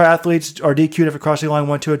British triathletes are DQ'd after crossing line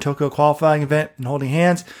 1-2 at Tokyo qualifying event and holding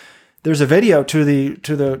hands. There's a video to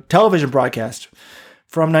the television broadcast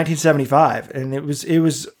from 1975, and it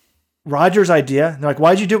was Rogers' idea. And they're like,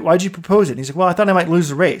 why'd you propose it? And he's like, well, I thought I might lose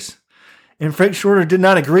the race. And Frank Shorter did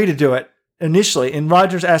not agree to do it initially. And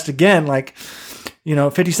Rogers asked again,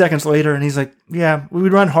 50 seconds later, and he's like, yeah, we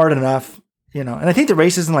would run hard enough, And I think the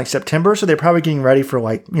race is in September, so they're probably getting ready for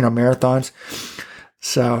marathons.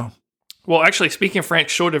 So. Well, actually, speaking of Frank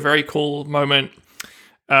Shorter, very cool moment.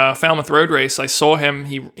 Falmouth Road Race, I saw him.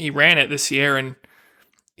 He ran it this year, and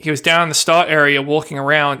he was down in the start area walking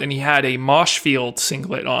around, and he had a Marshfield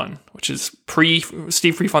singlet on, which is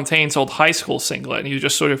Steve Prefontaine's old high school singlet, and he was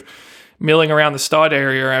just sort of milling around the start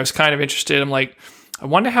area. I was kind of interested. I'm like, I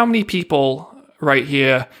wonder how many people right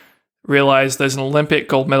here realize there's an Olympic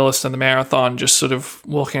gold medalist in the marathon just sort of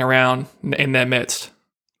walking around in their midst.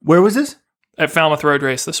 Where was this? At Falmouth Road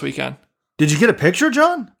Race this weekend. Did you get a picture,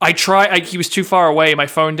 John? I tried. He was too far away. My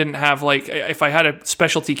phone didn't have if I had a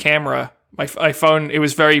specialty camera, my phone, it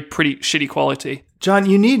was pretty shitty quality. John,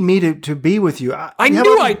 you need me to be with you.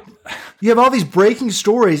 You have all these breaking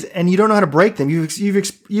stories, and you don't know how to break them.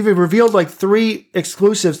 You've revealed 3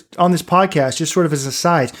 exclusives on this podcast, just sort of as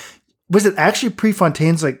asides. Was it actually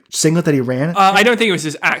Prefontaine's singlet that he ran? I don't think it was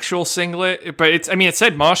his actual singlet, but it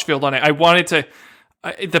said Marshfield on it. I wanted to.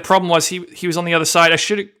 The problem was he was on the other side.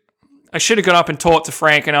 I should have gone up and talked to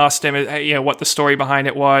Frank and asked him, what the story behind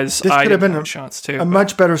it was. This could have been a chance too.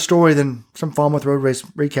 Much better story than some Falmouth Road Race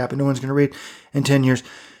recap that no one's going to read in 10 years.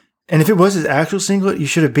 And if it was his actual singlet, you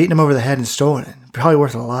should have beaten him over the head and stolen it. Probably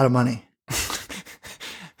worth a lot of money.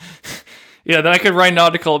 Yeah, then I could write an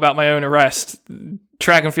article about my own arrest.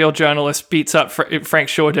 Track and field journalist beats up Frank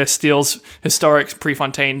Shorter, steals historic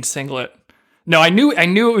Prefontaine singlet. No, I knew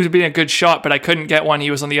it would be a good shot, but I couldn't get one. He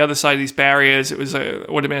was on the other side of these barriers. It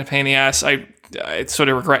would have been a pain in the ass. I sort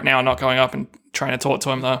of regret now not going up and trying to talk to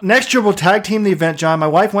him, though. Next year, we'll tag team the event, John. My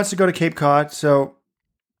wife wants to go to Cape Cod, so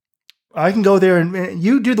I can go there, and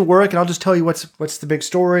you do the work, and I'll just tell you what's the big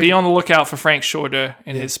story. Be on the lookout for Frank Shorter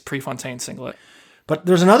in his Prefontaine singlet. But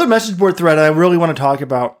there's another message board thread I really want to talk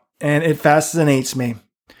about, and it fascinates me.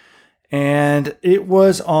 And it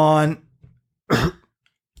was on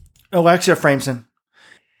Alexia Frameson.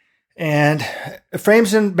 And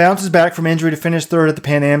Frameson bounces back from injury to finish third at the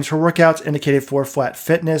Pan Ams. Her workouts indicated 4 flat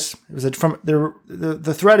fitness. It was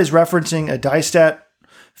the thread is referencing a DieStat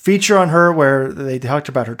feature on her where they talked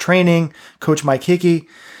about her training, Coach Mike Hickey,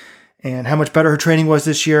 and how much better her training was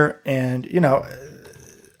this year. And,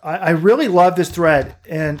 I really love this thread.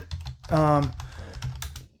 And,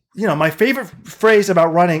 my favorite phrase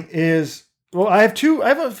about running is, well, I have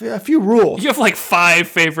a few rules. You have 5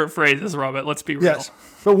 favorite phrases, Robert. Let's be real. Yes.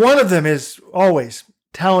 But one of them is always,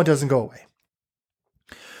 talent doesn't go away.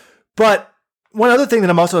 But one other thing that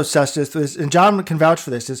I'm also obsessed with is, and John can vouch for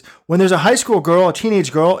this, is when there's a high school girl, a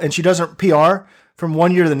teenage girl, and she doesn't PR from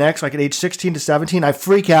one year to the next, like at age 16 to 17, I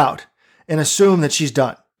freak out and assume that she's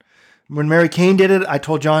done. When Mary Kane did it, I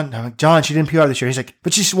told John, I'm like, John, she didn't PR this year. He's like,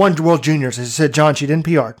 but she won World Juniors. I said, John, she didn't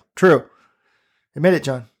PR. True. Admit it,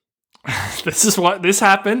 John. This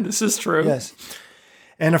happened. This is true. Yes.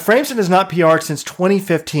 And Frampton has not PR'd since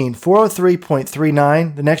 2015,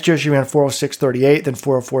 403.39. The next year she ran 406.38, then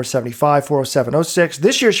 404.75, 407.06.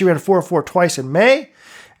 This year she ran 404 twice in May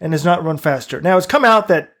and has not run faster. Now, it's come out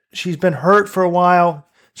that she's been hurt for a while.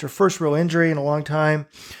 It's her first real injury in a long time.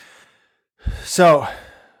 So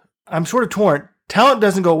I'm sort of torn. Talent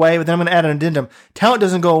doesn't go away, but then I'm going to add an addendum. Talent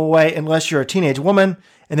doesn't go away unless you're a teenage woman,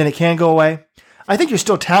 and then it can go away. I think you're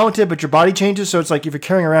still talented, but your body changes. So it's like if you're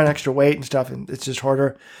carrying around extra weight and stuff, and it's just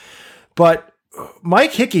harder. But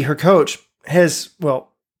Mike Hickey, her coach, has,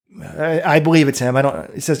 well, I believe it's him.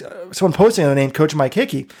 It says someone posting on the name Coach Mike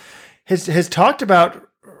Hickey has talked about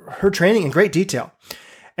her training in great detail.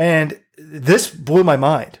 And this blew my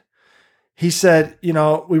mind. He said,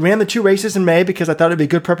 we ran the 2 races in May because I thought it'd be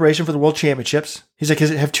good preparation for the World Championships. He's like, has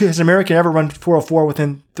an American ever run 404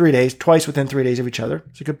 within 3 days, twice within 3 days of each other?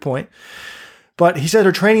 It's a good point. But he said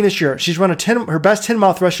her training this year, she's run her best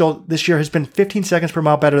 10-mile threshold this year has been 15 seconds per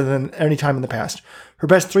mile better than any time in the past. Her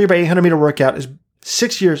best 3x800 meter workout is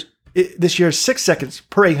this year 6 seconds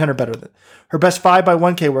per 800 better than. Her best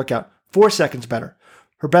 5x1K workout, 4 seconds better.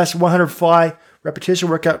 Her best 100 fly repetition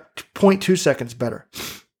workout, 0.2 seconds better.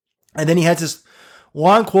 And then he has this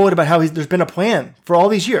long quote about how there's been a plan for all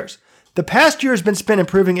these years. The past year has been spent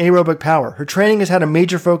improving aerobic power. Her training has had a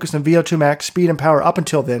major focus on VO2 max, speed, and power up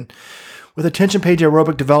until then, with attention paid to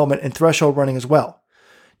aerobic development and threshold running as well.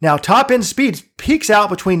 Now, top-end speed peaks out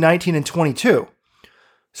between 19 and 22.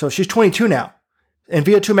 So she's 22 now. And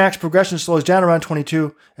VO2 max progression slows down around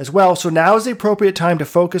 22 as well. So now is the appropriate time to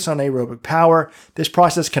focus on aerobic power. This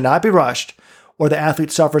process cannot be rushed, or the athlete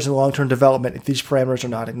suffers in long-term development if these parameters are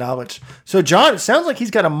not acknowledged. So, John, it sounds like he's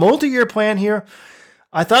got a multi-year plan here.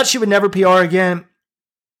 I thought she would never PR again.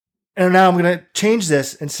 And now I'm going to change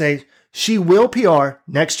this and say she will PR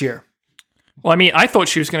next year. Well, I mean, I thought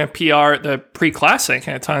she was going to PR at the pre-classic,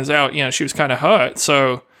 and it turns out, she was kind of hurt.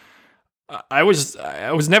 So I was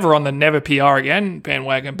never on the never PR again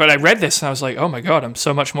bandwagon. But I read this and I was like, oh my God, I'm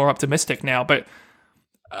so much more optimistic now. But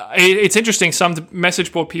it's interesting. Some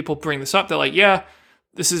message board people bring this up. They're like, yeah,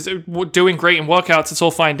 this is doing great in workouts. It's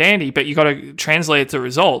all fine dandy, but you got to translate it to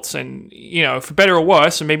results. And, for better or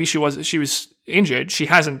worse, and maybe she was injured, she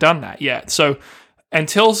hasn't done that yet. So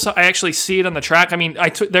until I actually see it on the track, I mean,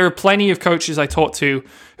 there are plenty of coaches I talked to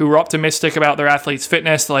who were optimistic about their athletes'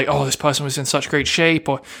 fitness. They're like, oh, this person was in such great shape,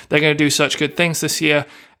 or they're going to do such good things this year.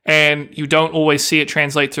 And you don't always see it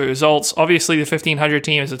translate to results. Obviously, the 1500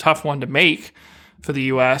 team is a tough one to make for the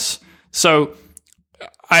U.S. So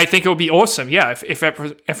I think it would be awesome, yeah, if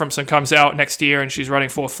Ephraimson comes out next year and she's running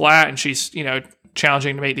 4 flat and she's,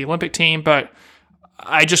 challenging to make the Olympic team. But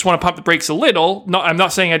I just want to pump the brakes a little. I'm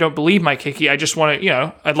not saying I don't believe Mike Hickey. I just want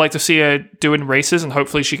to, I'd like to see her doing races, and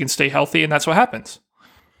hopefully she can stay healthy, and that's what happens.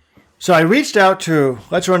 So I reached out to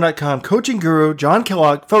Let'sRun.com coaching guru John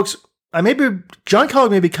Kellogg. Folks, John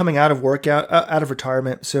Kellogg may be coming out of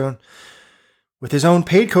retirement soon with his own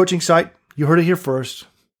paid coaching site. You heard it here first.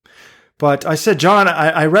 But I said, John,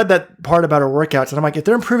 I read that part about her workouts, and I'm like, if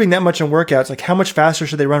they're improving that much in workouts, like how much faster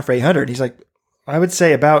should they run for 800? He's like, I would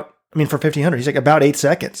say for 1500, he's like about 8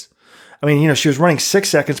 seconds. I mean, she was running 6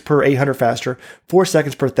 seconds per 800 faster, 4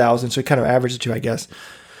 seconds per 1,000, so he kind of averaged the two, I guess.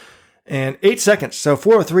 And 8 seconds, so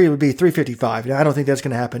 403 would be 355. Now, I don't think that's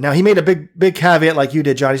going to happen. Now, he made a big caveat like you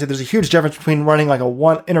did, John. He said there's a huge difference between running like a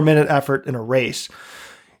one intermittent effort in a race.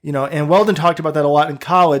 And Weldon talked about that a lot in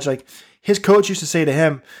college. Like, his coach used to say to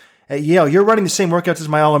him at Yale, you're running the same workouts as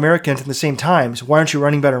my All-Americans in the same times. Why aren't you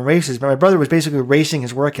running better in races? But my brother was basically racing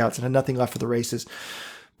his workouts and had nothing left for the races.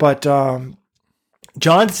 But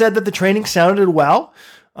John said that the training sounded well.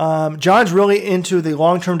 John's really into the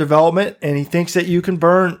long-term development, and he thinks that you can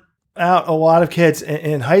burn out a lot of kids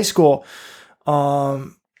in high school.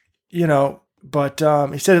 But he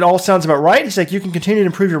said it all sounds about right. He's like, you can continue to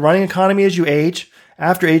improve your running economy as you age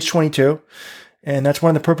after age 22. And that's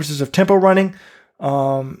one of the purposes of tempo running.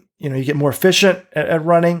 You get more efficient at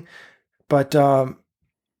running, but, and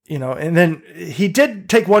then he did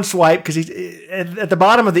take one swipe because he, at the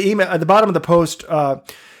bottom of the email, at the bottom of the post,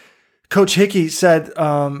 Coach Hickey said,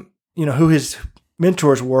 who his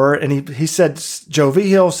mentors were. And he said Joe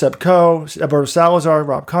Vigil, Seb Coe, Alberto Salazar,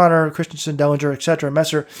 Rob Connor, Christensen, Dellinger, etc.,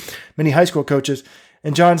 Messer, many high school coaches.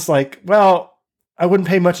 And John's like, well, I wouldn't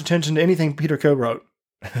pay much attention to anything Peter Coe wrote.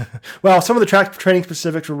 Well, some of the track training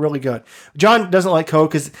specifics were really good. John doesn't like Coe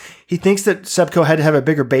because he thinks that Sebco had to have a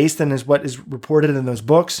bigger base than is what is reported in those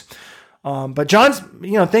books. But John's,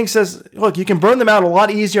 thinks says, look, you can burn them out a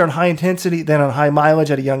lot easier on high intensity than on high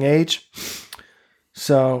mileage at a young age.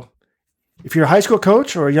 So if you're a high school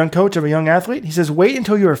coach or a young coach of a young athlete, he says, wait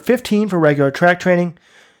until you are 15 for regular track training.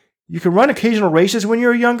 You can run occasional races when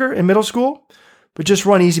you're younger in middle school, but just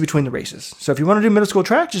run easy between the races. So if you want to do middle school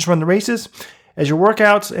track, just run the races as your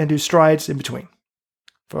workouts and do strides in between.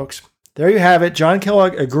 Folks, there you have it. John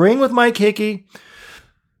Kellogg agreeing with Mike Hickey.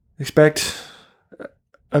 Expect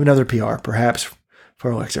another PR, perhaps,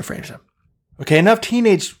 for Alexa Frameson. Okay, enough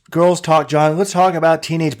teenage girls talk, John. Let's talk about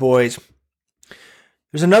teenage boys.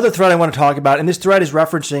 There's another thread I want to talk about, and this thread is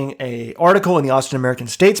referencing an article in the Austin American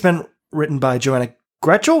Statesman written by Joanna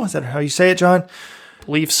Gretchel. Is that how you say it, John?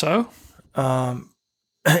 Believe so.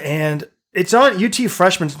 And it's on UT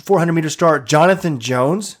freshman 400-meter star Jonathan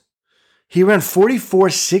Jones. He ran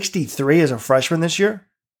 44.63 as a freshman this year.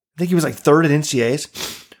 I think he was like third at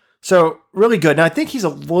NCAAs. So really good. Now I think he's a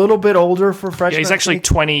little bit older for freshman. Yeah, he's actually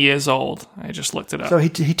 20 years old. I just looked it up. So he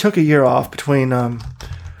took a year off between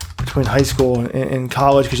high school and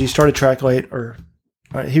college because he started track late.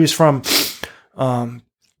 He was from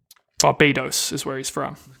Barbados is where he's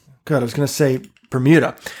from. Good. I was going to say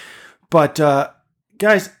Bermuda, but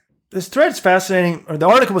guys, this thread is fascinating. Or the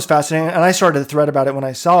article was fascinating, and I started the thread about it when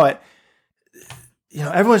I saw it.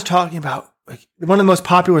 Everyone's talking about. Like, one of the most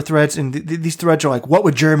popular threads, and these threads are like, what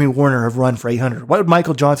would Jeremy Warner have run for 800? What would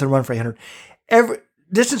Michael Johnson run for 800?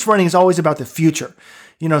 Distance running is always about the future.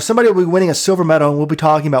 Somebody will be winning a silver medal, and we'll be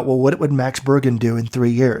talking about, well, what would Max Bergen do in 3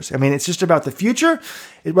 years? I mean, it's just about the future.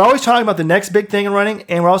 We're always talking about the next big thing in running,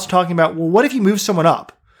 and we're also talking about, well, what if you move someone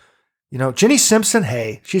up? Jenny Simpson,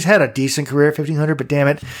 hey, she's had a decent career at 1500, but damn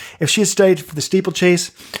it, if she had stayed for the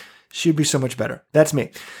steeplechase, she'd be so much better. That's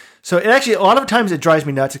me. So it actually, a lot of times it drives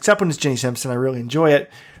me nuts, except when it's Jenny Simpson. I really enjoy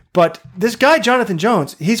it. But this guy, Jonathan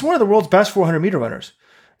Jones, he's one of the world's best 400-meter runners.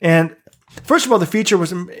 And first of all, the feature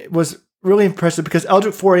was really impressive because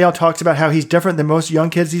Eldrick Forial talks about how he's different than most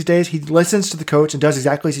young kids these days. He listens to the coach and does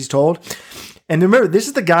exactly as he's told. And remember, this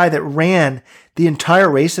is the guy that ran the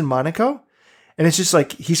entire race in Monaco. And it's just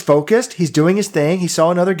like, he's focused. He's doing his thing. He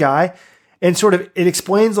saw another guy. And sort of, it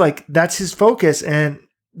explains like, that's his focus. And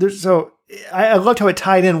I loved how it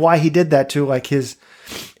tied in why he did that to like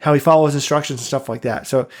how he follows instructions and stuff like that.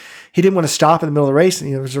 So he didn't want to stop in the middle of the race, and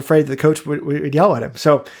he was afraid that the coach would yell at him.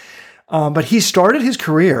 So, but he started his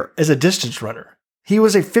career as a distance runner. He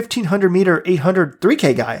was a 1500 meter, 800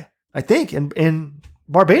 3K guy, I think, in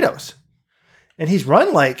Barbados, and he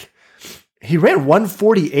ran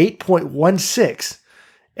 148.16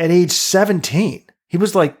 at age 17. He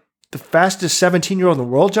was like the fastest 17-year-old in the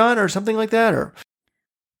world, John, or something like that, or.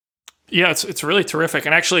 Yeah, it's really terrific.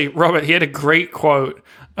 And actually, Robert, he had a great quote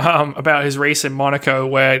about his race in Monaco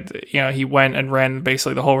where, he went and ran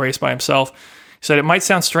basically the whole race by himself. He said, it might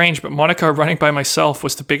sound strange, but Monaco running by myself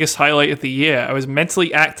was the biggest highlight of the year. I was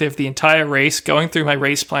mentally active the entire race, going through my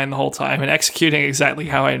race plan the whole time and executing exactly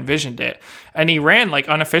how I envisioned it. And he ran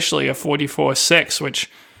unofficially a 44.6,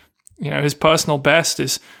 which, his personal best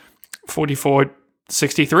is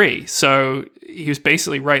 44.63. So he was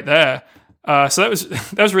basically right there. So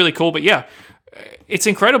that was really cool. But yeah, it's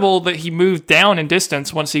incredible that he moved down in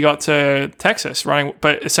distance once he got to Texas running.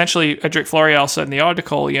 But essentially, Edric Florial said in the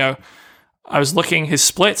article, I was looking his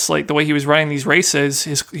splits, like the way he was running these races,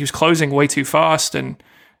 he was closing way too fast, and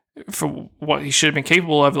for what he should have been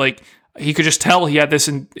capable of, he could just tell he had this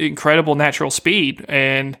incredible natural speed,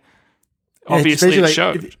 and obviously it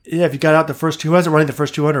showed. If you got out the first he wasn't running the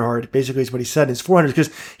first 200 hard, basically is what he said in his 400s, because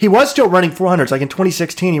he was still running 400s. Like in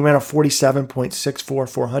 2016, he ran a 47.64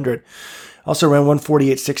 400. Also ran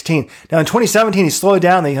 148.16. Now in 2017, he slowed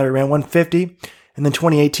down. Then he ran 150. And then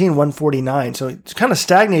 2018, 149. So it's kind of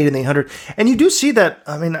stagnated in the 800. And you do see that,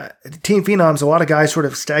 Team Phenoms, a lot of guys sort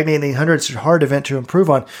of stagnate in the 800. It's a hard event to improve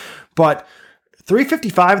on. But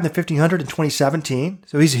 355 in the 1500 in 2017.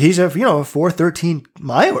 So he's a 413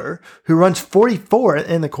 miler who runs 44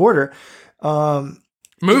 in the quarter. Move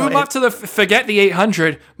him up to forget the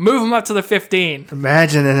 800. Move him up to the 15.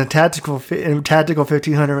 Imagine in a tactical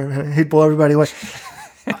 1500, he'd blow everybody away.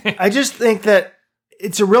 I just think that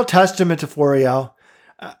it's a real testament to Florial.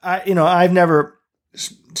 I've never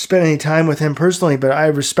spent any time with him personally, but I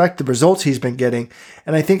respect the results he's been getting.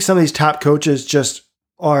 And I think some of these top coaches just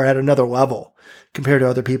are at another level compared to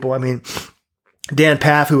other people. Dan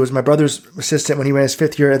Paff, who was my brother's assistant when he ran his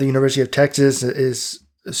 5th year at the University of Texas, is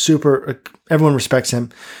super. Everyone respects him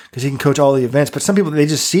because he can coach all the events. But some people, they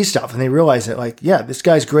just see stuff and they realize that, this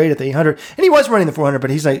guy's great at the 800. And he was running the 400, but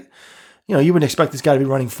he's like, you wouldn't expect this guy to be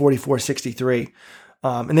running 44.63.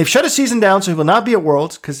 And they've shut his season down, so he will not be at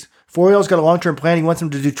Worlds because Foriel's got a long-term plan. He wants him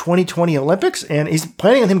to do 2020 Olympics, and he's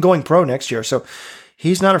planning on him going pro next year. So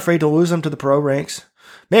he's not afraid to lose him to the pro ranks.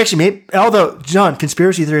 Although, John,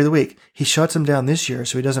 conspiracy theory of the week, he shuts him down this year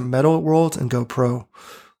so he doesn't medal at Worlds and go pro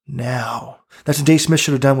now. That's what Dave Smith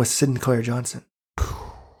should have done with Sinclair Johnson.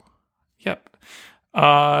 Yep.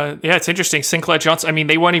 Yeah, it's interesting. Sinclair Johnson, I mean,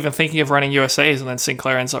 they weren't even thinking of running USAs, and then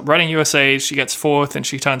Sinclair ends up running USAs. She gets fourth, and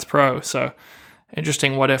she turns pro. So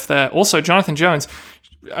interesting what if there. Also, Jonathan Jones,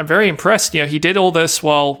 I'm very impressed. He did all this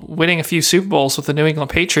while winning a few Super Bowls with the New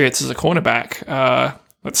England Patriots as a cornerback.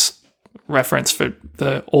 That's reference for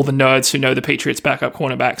all the nerds who know the Patriots backup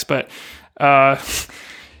cornerbacks. But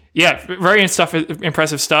yeah, very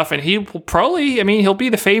impressive stuff. And he will probably, he'll be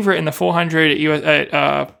the favorite in the 400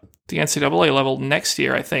 at the NCAA level next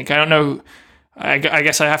year, I think. I don't know. I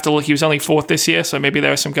guess I have to look. He was only fourth this year, so maybe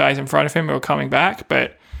there are some guys in front of him who are coming back.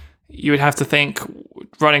 But you would have to think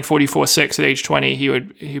running 44.6 at age 20,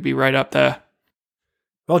 he'd be right up there.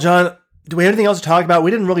 Well, John, do we have anything else to talk about?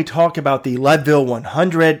 We didn't really talk about the Leadville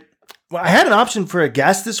 100. Well, I had an option for a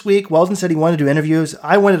guest this week. Weldon said he wanted to do interviews.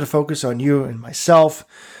 I wanted to focus on you and myself. I'm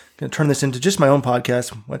going to turn this into just my own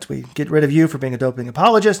podcast once we get rid of you for being a doping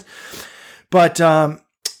apologist. But Steeltown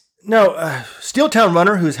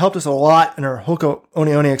Runner, who's helped us a lot in our Hoko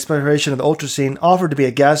Oni exploration of the ultra scene, offered to be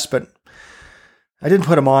a guest, but I didn't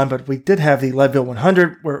put him on. But we did have the Leadville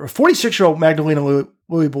 100, where a 46-year-old Magdalena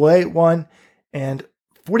Louis Boulay won, and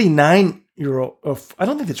 49-year-old, I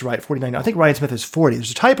don't think that's right, 49. I think Ryan Smith is 40.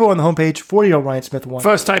 There's a typo on the homepage. 40-year-old Ryan Smith won.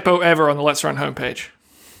 First typo ever on the Let's Run homepage.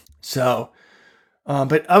 So,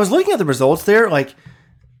 but I was looking at the results there.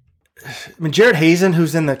 Jared Hazen,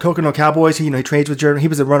 who's in the Kokono Cowboys, he trains with Jared. He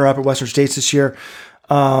was a runner-up at Western States this year.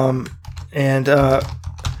 So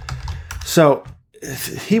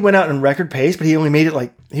he went out in record pace, but he only made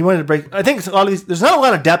it he wanted to break. I think a lot of these, there's not a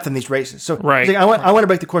lot of depth in these races. So right. I want to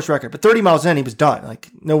break the course record, but 30 miles in, he was done.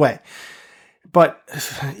 No way. But,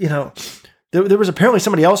 there was apparently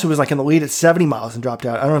somebody else who was in the lead at 70 miles and dropped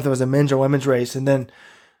out. I don't know if it was a men's or women's race. And then,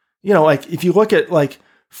 if you look at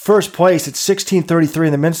first place, it's 16:33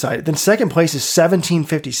 in the men's side. Then second place is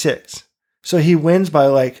 17:56. So he wins by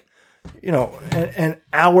an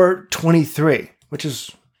hour 23, which is,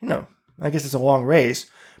 I guess it's a long race,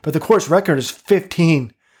 but the course record is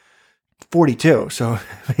 15:42. So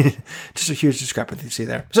just a huge discrepancy to see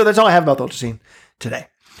there. So that's all I have about the ultra scene today.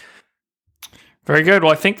 Very good.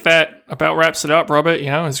 Well, I think that about wraps it up, Robert.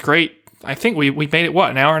 It's great. I think we made it,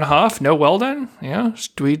 an hour and a half? No Weldon?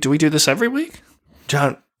 Do we do this every week?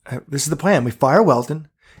 John, this is the plan. We fire Weldon,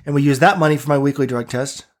 and we use that money for my weekly drug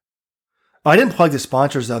test. Oh, I didn't plug the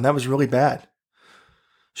sponsors, though, and that was really bad.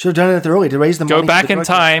 Should have done it early to raise the money. Go back in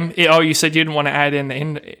time. You said you didn't want to add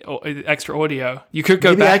in extra audio. You could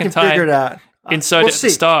go back in time. Maybe I can figure it out. Insert it at the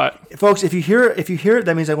start. Folks, if you hear it,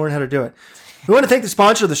 that means I learned how to do it. We want to thank the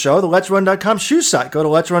sponsor of the show, the Let'sRun.com shoes site. Go to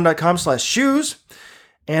Let'sRun.com/shoes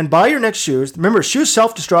and buy your next shoes. Remember, shoes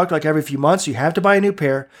self-destruct every few months. So you have to buy a new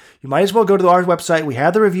pair. You might as well go to our website. We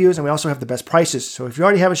have the reviews, and we also have the best prices. So if you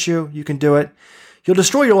already have a shoe, you can do it. You'll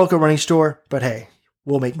destroy your local running store, but hey,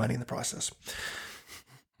 we'll make money in the process.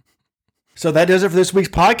 So that does it for this week's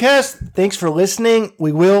podcast. Thanks for listening.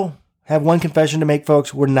 We will have one confession to make,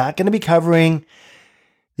 folks. We're not going to be covering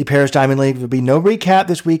the Paris Diamond League. There will be no recap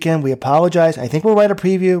this weekend. We apologize. I think we'll write a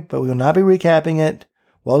preview, but we will not be recapping it.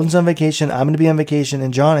 Weldon's on vacation. I'm going to be on vacation.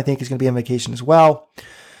 And John, I think, is going to be on vacation as well.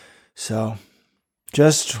 So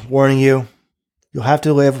just warning you, you'll have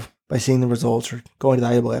to live by seeing the results or going to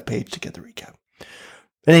the IAAF page to get the recap.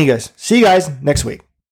 But anyway, guys, see you guys next week.